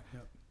enough, right? Yeah.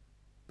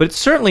 But it's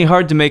certainly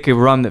hard to make a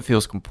rum that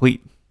feels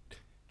complete.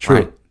 True.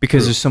 Right?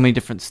 Because there's so many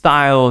different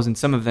styles, and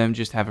some of them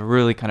just have a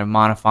really kind of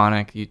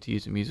monophonic, to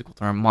use a musical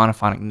term,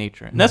 monophonic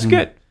nature. And that's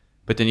good.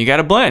 But then you got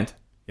to blend.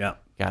 Yeah.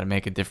 Got to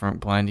make a different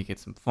blend. You get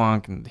some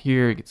funk, and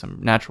here you get some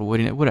natural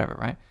woodiness, whatever,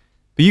 right?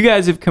 But you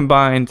guys have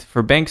combined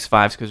for Banks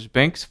 5s, because there's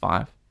Banks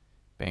 5,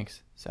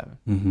 Banks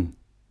 7.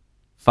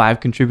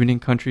 5 contributing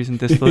countries in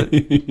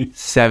distillate,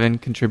 7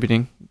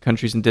 contributing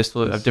countries in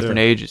distillate of different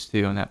ages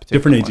too on that particular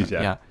different ages,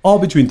 yeah. All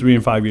between 3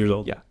 and 5 years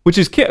old. Yeah, which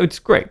is it's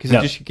great because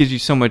it just gives you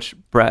so much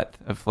breadth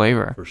of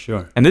flavor. For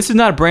sure. And this is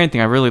not a brand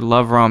thing. I really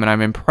love rum, and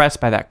I'm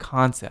impressed by that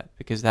concept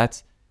because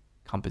that's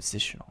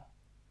compositional.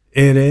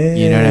 It is.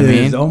 You know what I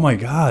mean? Oh my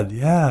God,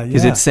 yeah.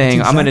 Because it's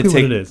saying I'm going to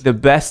take the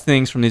best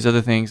things from these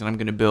other things, and I'm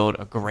going to build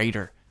a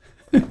greater.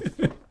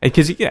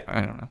 Because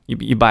I don't know,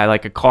 you buy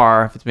like a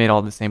car if it's made all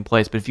in the same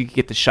place, but if you could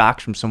get the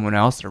shocks from someone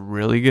else that are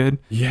really good,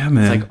 man,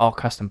 it's like all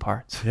custom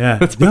parts. Yeah,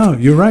 no,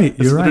 you're right.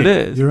 You're right. What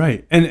it is. You're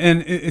right. And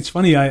it's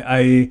funny.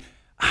 I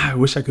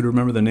wish I could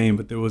remember the name,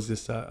 but there was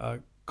this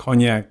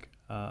cognac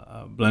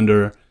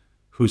blender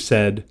who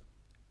said,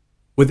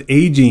 "With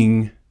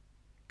aging,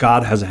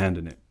 God has a hand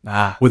in it.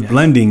 With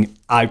blending,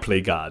 I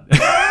play God."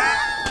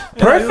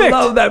 Perfect. I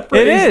love that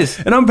phrase. It is,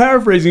 and I'm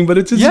paraphrasing, but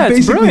it's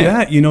basically brilliant.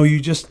 that. You know, you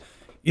just.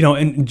 You know,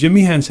 and Jim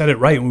Meehan said it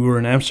right when we were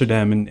in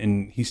Amsterdam,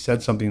 and he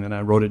said something, and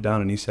I wrote it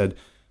down, and he said,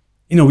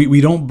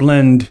 we don't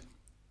blend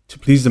to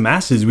please the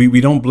masses.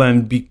 We don't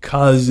blend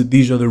because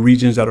these are the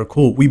regions that are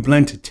cool. We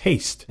blend to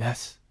taste.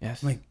 Yes. I'm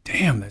like,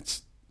 damn,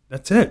 that's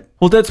it.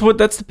 Well,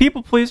 that's the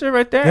people pleaser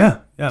right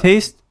there. Yeah.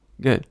 Taste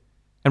good.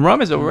 And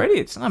rum is already,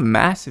 it's not a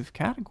massive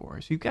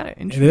category. So you've got to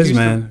introduce. It is,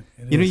 man.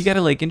 You got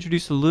to like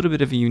introduce a little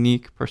bit of a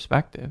unique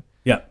perspective.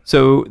 Yeah.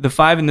 So the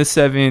 5 and the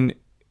 7,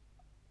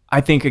 I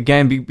think,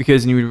 again,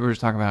 because you were just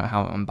talking about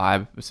how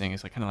Imbibe was saying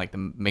it's like kind of like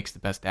makes the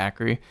best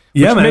daiquiri.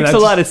 Which makes a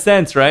lot of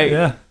sense, right?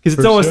 Yeah. Because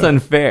it's almost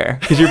unfair.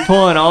 Because you're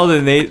pulling all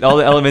the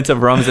elements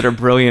of rums that are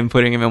brilliant and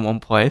putting them in one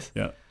place.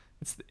 Yeah.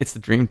 It's the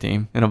dream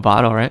team in a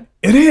bottle, right?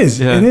 It is.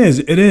 Yeah.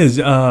 It is.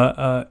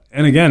 And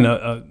again,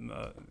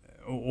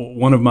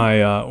 one of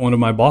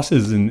my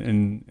bosses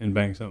in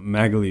banks,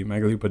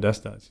 Magali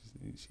Podesta,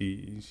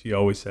 she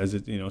always says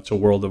it. It's a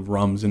world of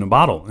rums in a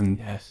bottle, and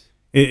yes,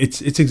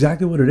 it's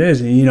exactly what it is.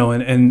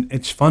 And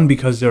it's fun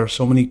because there are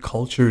so many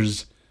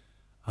cultures,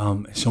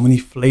 so many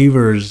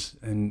flavors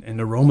and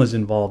aromas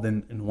involved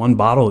in one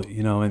bottle.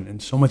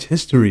 And so much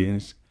history, and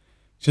it's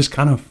just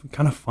kind of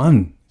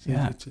fun.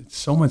 Yeah, it's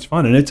so much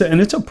fun, and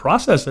it's a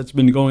process that's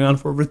been going on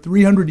for over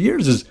 300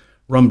 years. Is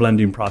rum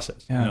blending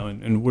process,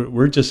 and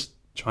we're just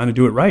trying to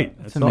do it right.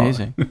 That's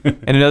amazing.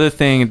 And another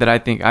thing that I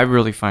think I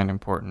really find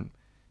important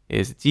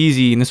is it's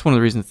easy, and this is one of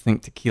the reasons I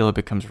think tequila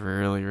becomes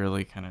really,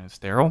 really kind of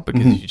sterile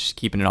because you're just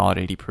keeping it all at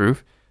 80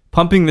 proof.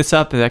 Pumping this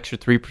up an extra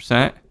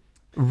 3%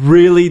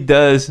 really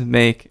does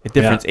make a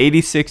difference.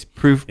 86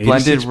 proof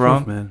blended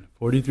rum, man,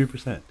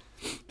 43%.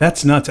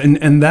 That's nuts,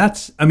 and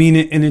that's and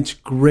it's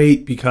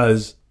great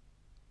because,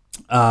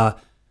 there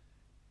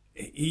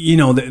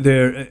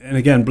and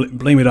again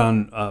blame it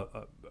on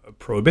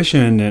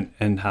prohibition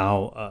and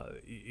how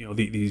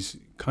these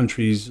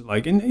countries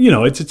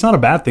it's not a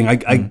bad thing.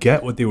 I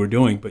get what they were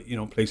doing, but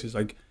places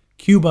like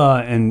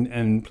Cuba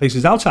and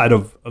places outside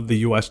of the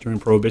U.S. during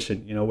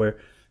prohibition, where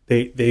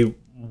they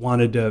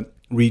wanted to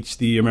reach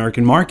the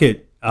American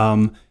market,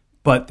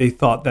 but they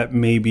thought that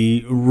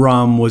maybe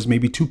rum was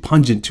maybe too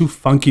pungent, too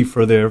funky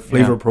for their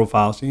flavor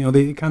profiles.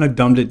 They kind of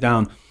dumbed it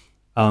down,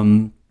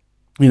 and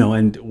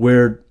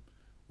we're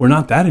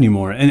not that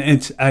anymore. And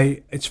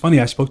it's funny.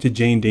 I spoke to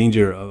Jane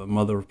Danger, a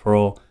mother of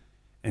pearl,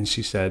 and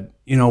she said,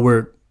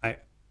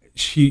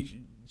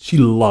 she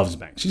loves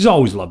Banks. She's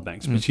always loved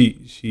Banks, but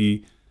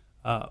we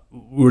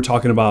were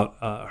talking about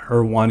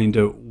her wanting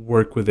to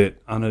work with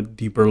it on a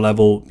deeper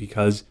level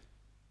because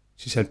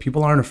she said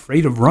people aren't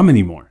afraid of rum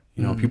anymore.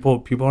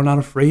 People are not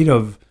afraid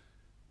of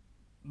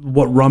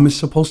what rum is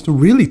supposed to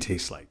really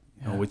taste like.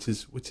 Which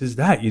is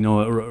that.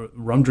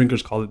 Rum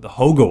drinkers call it the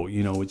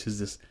hogo. Which is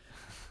this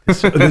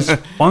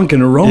funk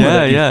and aroma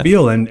that you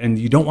feel, and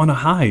you don't want to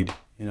hide.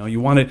 You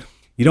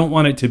don't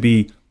want it to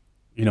be,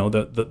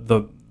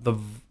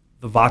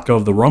 the vodka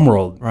of the rum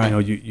world.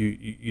 Right.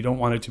 You don't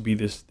want it to be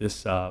this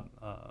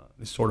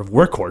sort of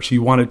workhorse.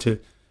 You want it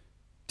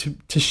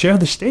to share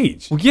the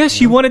stage. Well, yes,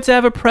 you want it to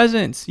have a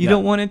presence. You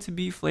don't want it to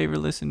be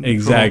flavorless and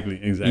exactly.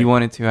 You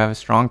want it to have a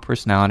strong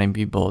personality and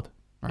be bold.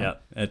 Right? Yeah,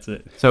 that's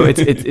it. So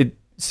it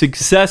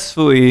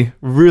successfully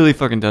really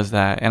fucking does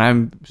that, and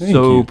I'm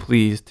so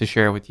pleased to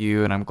share it with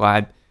you, and I'm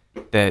glad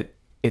that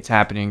it's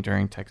happening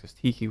during Texas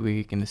Tiki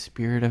Week in the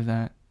spirit of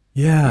that.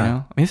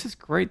 Yeah, this is a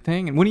great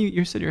thing. And when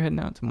you said you're heading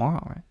out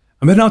tomorrow, right?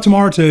 I'm heading out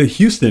tomorrow to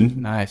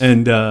Houston. Nice.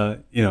 And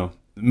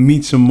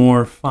meet some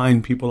more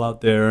fine people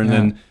out there, and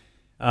then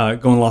going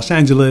to Los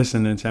Angeles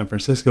and then San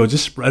Francisco,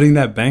 just spreading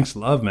that Banks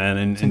love, man,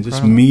 and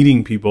just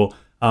meeting people.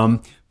 But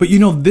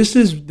this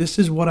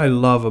is what I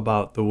love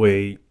about the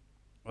way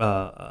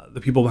the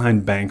people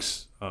behind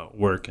Banks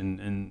work,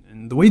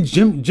 and the way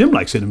Jim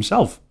likes it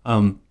himself.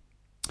 And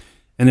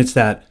it's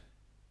that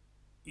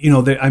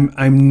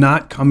I'm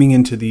not coming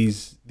into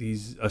these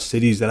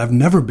cities that I've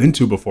never been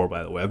to before.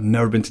 By the way, I've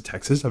never been to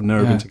Texas. I've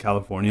never been to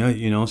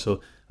California.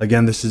 So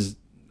again,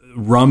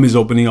 rum is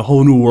opening a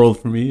whole new world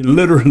for me,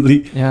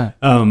 literally. Yeah.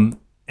 I'm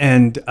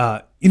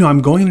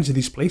going into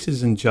these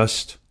places and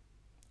just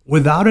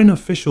without an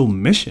official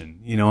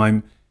mission.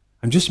 I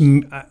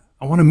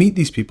want to meet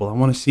these people. I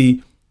want to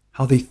see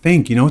how they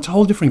think. It's a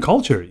whole different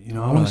culture. I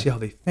want to see how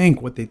they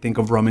think, what they think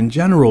of rum in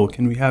general.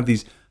 Can we have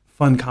these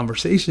fun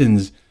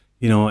conversations?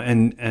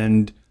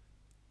 And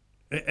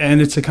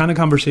it's the kind of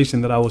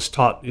conversation that I was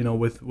taught,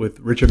 with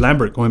Richard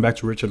Lambert, going back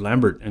to Richard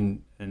Lambert,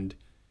 and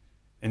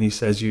he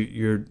says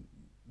you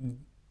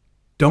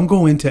don't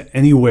go into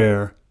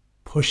anywhere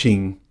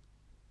pushing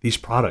these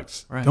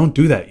products. Right. Don't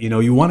do that.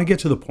 You want to get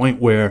to the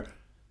point where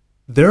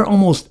they're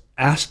almost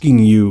asking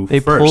you they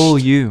first. Pull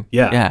you.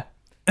 Yeah.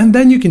 And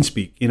then you can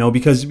speak,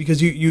 because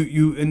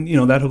you and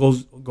that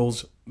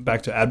goes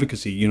back to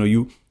advocacy.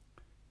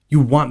 You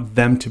want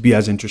them to be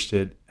as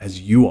interested as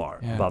you are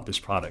about this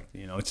product.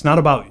 It's not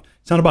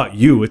about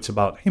you. It's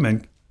about, hey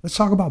man, let's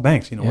talk about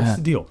Banks. What's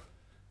the deal?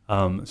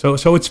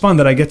 So it's fun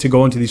that I get to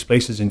go into these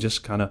places and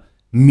just kind of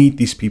meet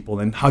these people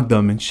and hug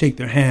them and shake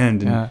their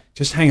hand and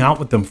just hang out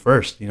with them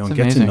first. And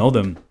get to know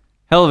them.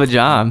 Hell of a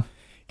job.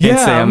 Can't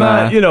say I'm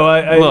not, a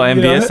little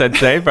envious, I'd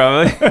say,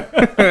 probably.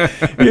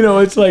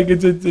 It's like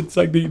it's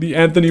like the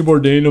Anthony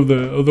Bourdain of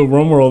the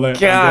rum world.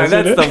 God,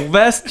 that's the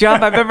best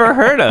job I've ever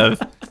heard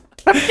of.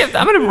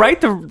 I'm going to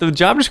write the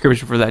job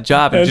description for that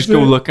job and just go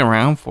looking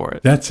around for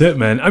it. That's it,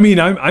 man. I mean,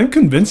 I'm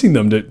convincing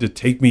them to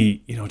take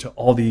me, to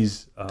all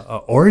these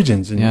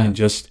origins and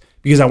just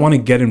because I want to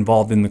get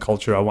involved in the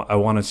culture. I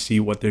want to see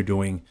what they're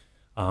doing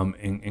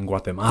in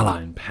Guatemala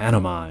and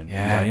Panama and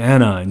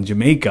Guyana and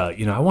Jamaica.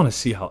 I want to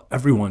see how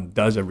everyone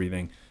does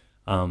everything.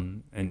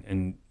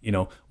 And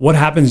what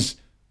happens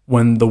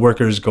when the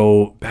workers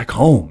go back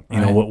home?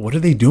 What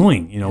are they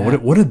doing?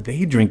 What are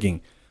they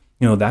drinking?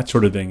 That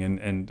sort of thing.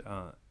 And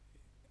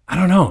I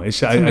don't know. I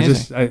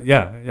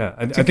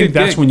think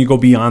that's when you go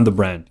beyond the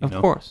brand. Of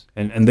course.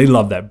 And they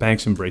love that.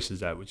 Banks embraces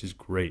that, which is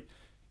great.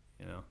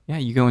 Yeah,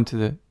 you go into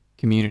the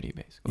community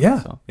basically.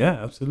 Yeah,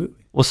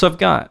 absolutely. Well, so I've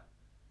got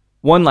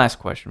one last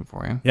question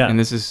for you. Yeah, and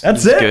this is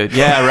it. Good.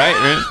 Yeah,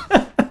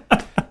 right.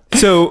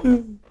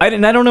 So I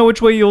don't know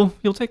which way you'll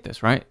take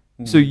this, right?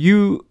 So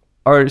you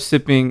are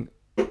sipping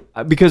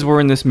because we're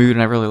in this mood,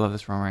 and I really love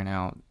this rum right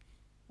now.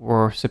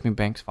 We're sipping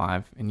Banks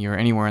 5, and you're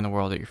anywhere in the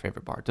world at your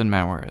favorite bar. It doesn't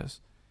matter where it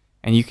is.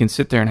 And you can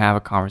sit there and have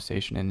a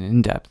conversation and an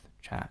in-depth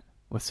chat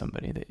with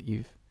somebody that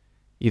you've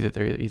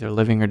they're either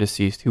living or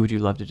deceased. Who would you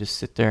love to just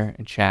sit there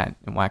and chat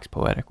and wax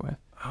poetic with?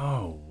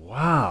 Oh,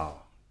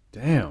 wow.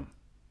 Damn.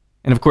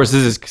 And of course,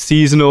 this is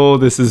seasonal.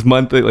 This is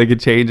monthly. Like, it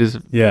changes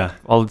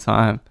all the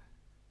time.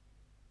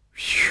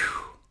 Whew.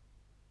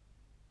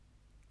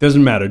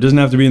 Doesn't matter. Doesn't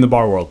have to be in the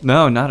bar world.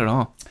 No, not at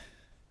all.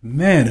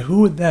 Man, who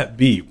would that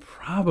be?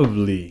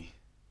 Probably,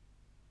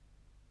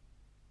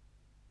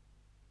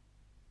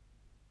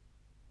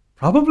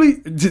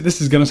 this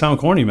is going to sound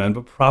corny, man,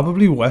 but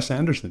probably Wes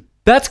Anderson.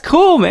 That's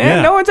cool, man.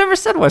 Yeah. No one's ever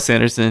said Wes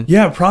Anderson.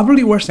 Yeah,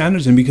 probably Wes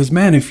Anderson because,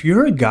 man, if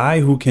you're a guy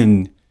who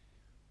can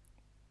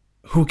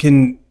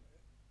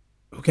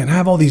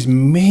have all these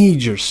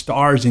major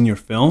stars in your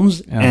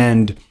films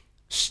and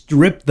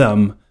strip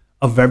them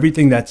of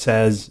everything that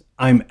says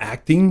I'm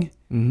acting,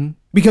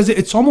 because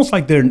it's almost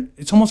like they're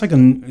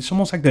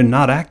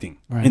not acting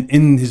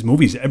in his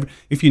movies.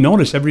 If you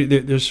notice,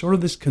 there's sort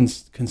of this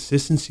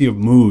consistency of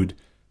mood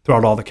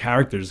throughout all the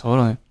characters.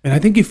 Totally. And I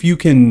think if you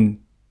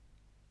can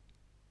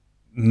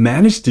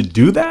manage to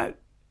do that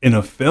in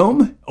a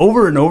film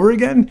over and over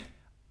again,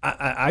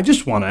 I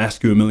just want to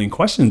ask you a million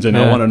questions, and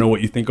I want to know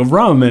what you think of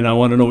rum, and I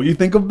want to know what you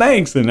think of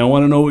Banks, and I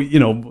want to know,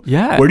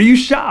 where do you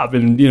shop,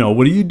 and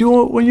what do you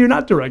do when you're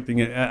not directing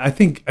it? I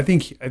think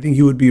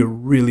he would be a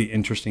really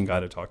interesting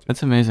guy to talk to.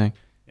 That's amazing.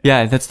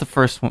 Yeah, that's the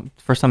first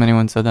time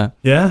anyone said that.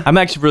 Yeah, I'm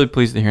actually really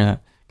pleased to hear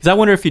that because I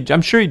wonder if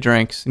I'm sure he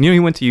drinks, and he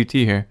went to UT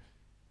here.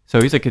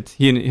 So he's like,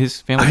 he and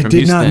his family from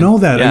Houston. I did not know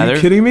that. Are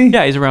you kidding me?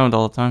 Yeah, he's around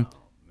all the time. Oh,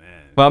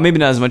 man. Well, maybe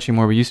not as much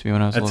anymore, but used to be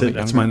when I was a little bit younger.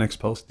 That's my next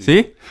post. Dude.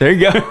 See? There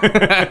you go.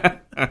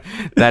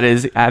 That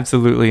is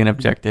absolutely an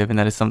objective, and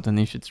that is something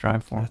you should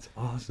strive for. That's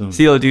awesome.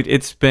 CeeLo,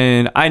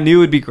 dude, I knew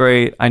it would be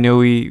great. I know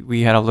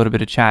we had a little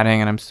bit of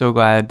chatting, and I'm so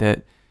glad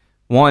that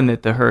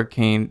the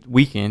hurricane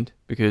weakened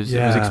because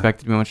it was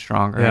expected to be much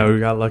stronger. Yeah,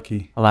 we got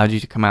lucky. Allowed you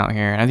to come out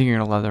here, and I think you're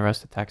going to love the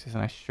rest of Texas,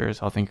 and I sure as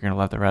hell think you're going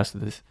to love the rest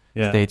of this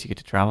states you get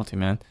to travel to,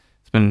 man.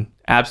 It's been an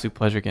absolute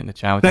pleasure getting to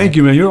chat with you. Thank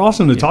you, man. You're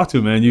awesome to talk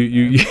to, man.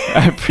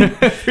 I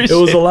appreciate it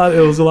was a lot.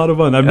 It was a lot of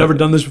fun. I've never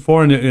done this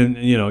before, and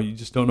you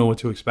just don't know what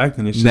to expect,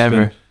 and it's just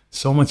been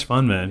so much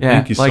fun, man.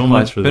 Thank you so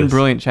much for this. It's been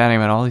brilliant chatting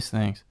about all these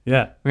things.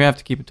 Yeah, we're gonna have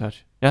to keep in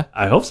touch. Yeah,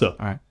 I hope so.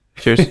 All right.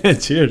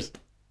 Cheers. Cheers.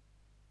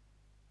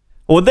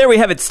 Well, there we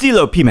have it.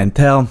 Stilo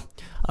Pimentel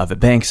of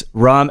Banks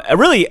Rum. A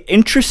really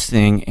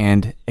interesting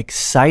and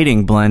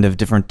exciting blend of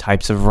different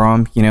types of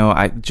rum.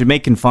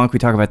 Jamaican funk, we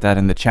talk about that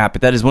in the chat,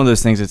 but that is one of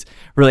those things that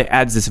really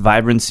adds this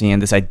vibrancy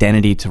and this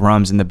identity to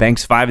rums. And the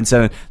Banks 5 and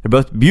 7, they're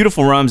both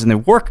beautiful rums, and they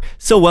work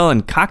so well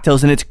in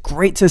cocktails, and it's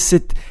great to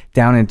sit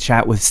down and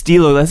chat with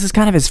Stilo. This is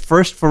kind of his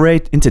first foray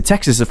into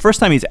Texas, the first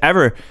time he's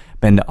ever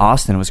been to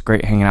Austin. It was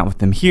great hanging out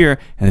with him here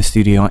in the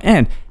studio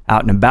and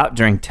out and about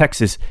during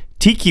Texas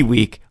Tiki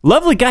Week.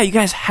 Lovely guy. You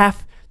guys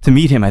have to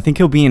meet him. I think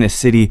he'll be in a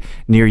city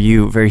near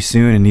you very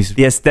soon, and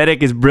the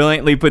aesthetic is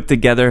brilliantly put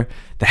together.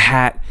 The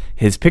hat,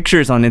 his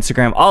pictures on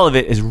Instagram, all of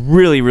it is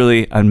really,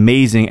 really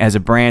amazing as a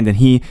brand, and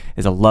he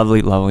is a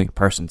lovely, lovely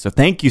person. So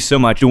thank you so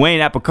much, Dwayne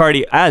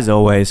Appicardi, as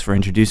always, for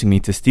introducing me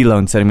to Stilo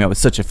and setting me up with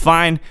such a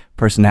fine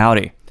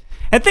personality.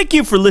 And thank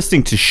you for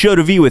listening to Show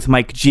to V with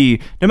Mike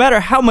G. No matter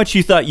how much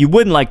you thought you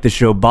wouldn't like the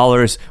show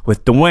Ballers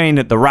with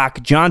Dwayne "The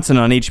Rock" Johnson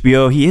on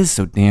HBO, he is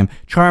so damn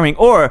charming.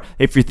 Or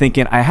if you're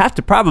thinking, I have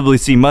to probably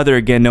see Mother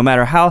again, no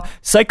matter how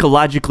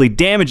psychologically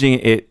damaging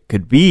it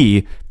could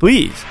be,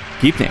 please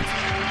keep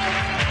dancing.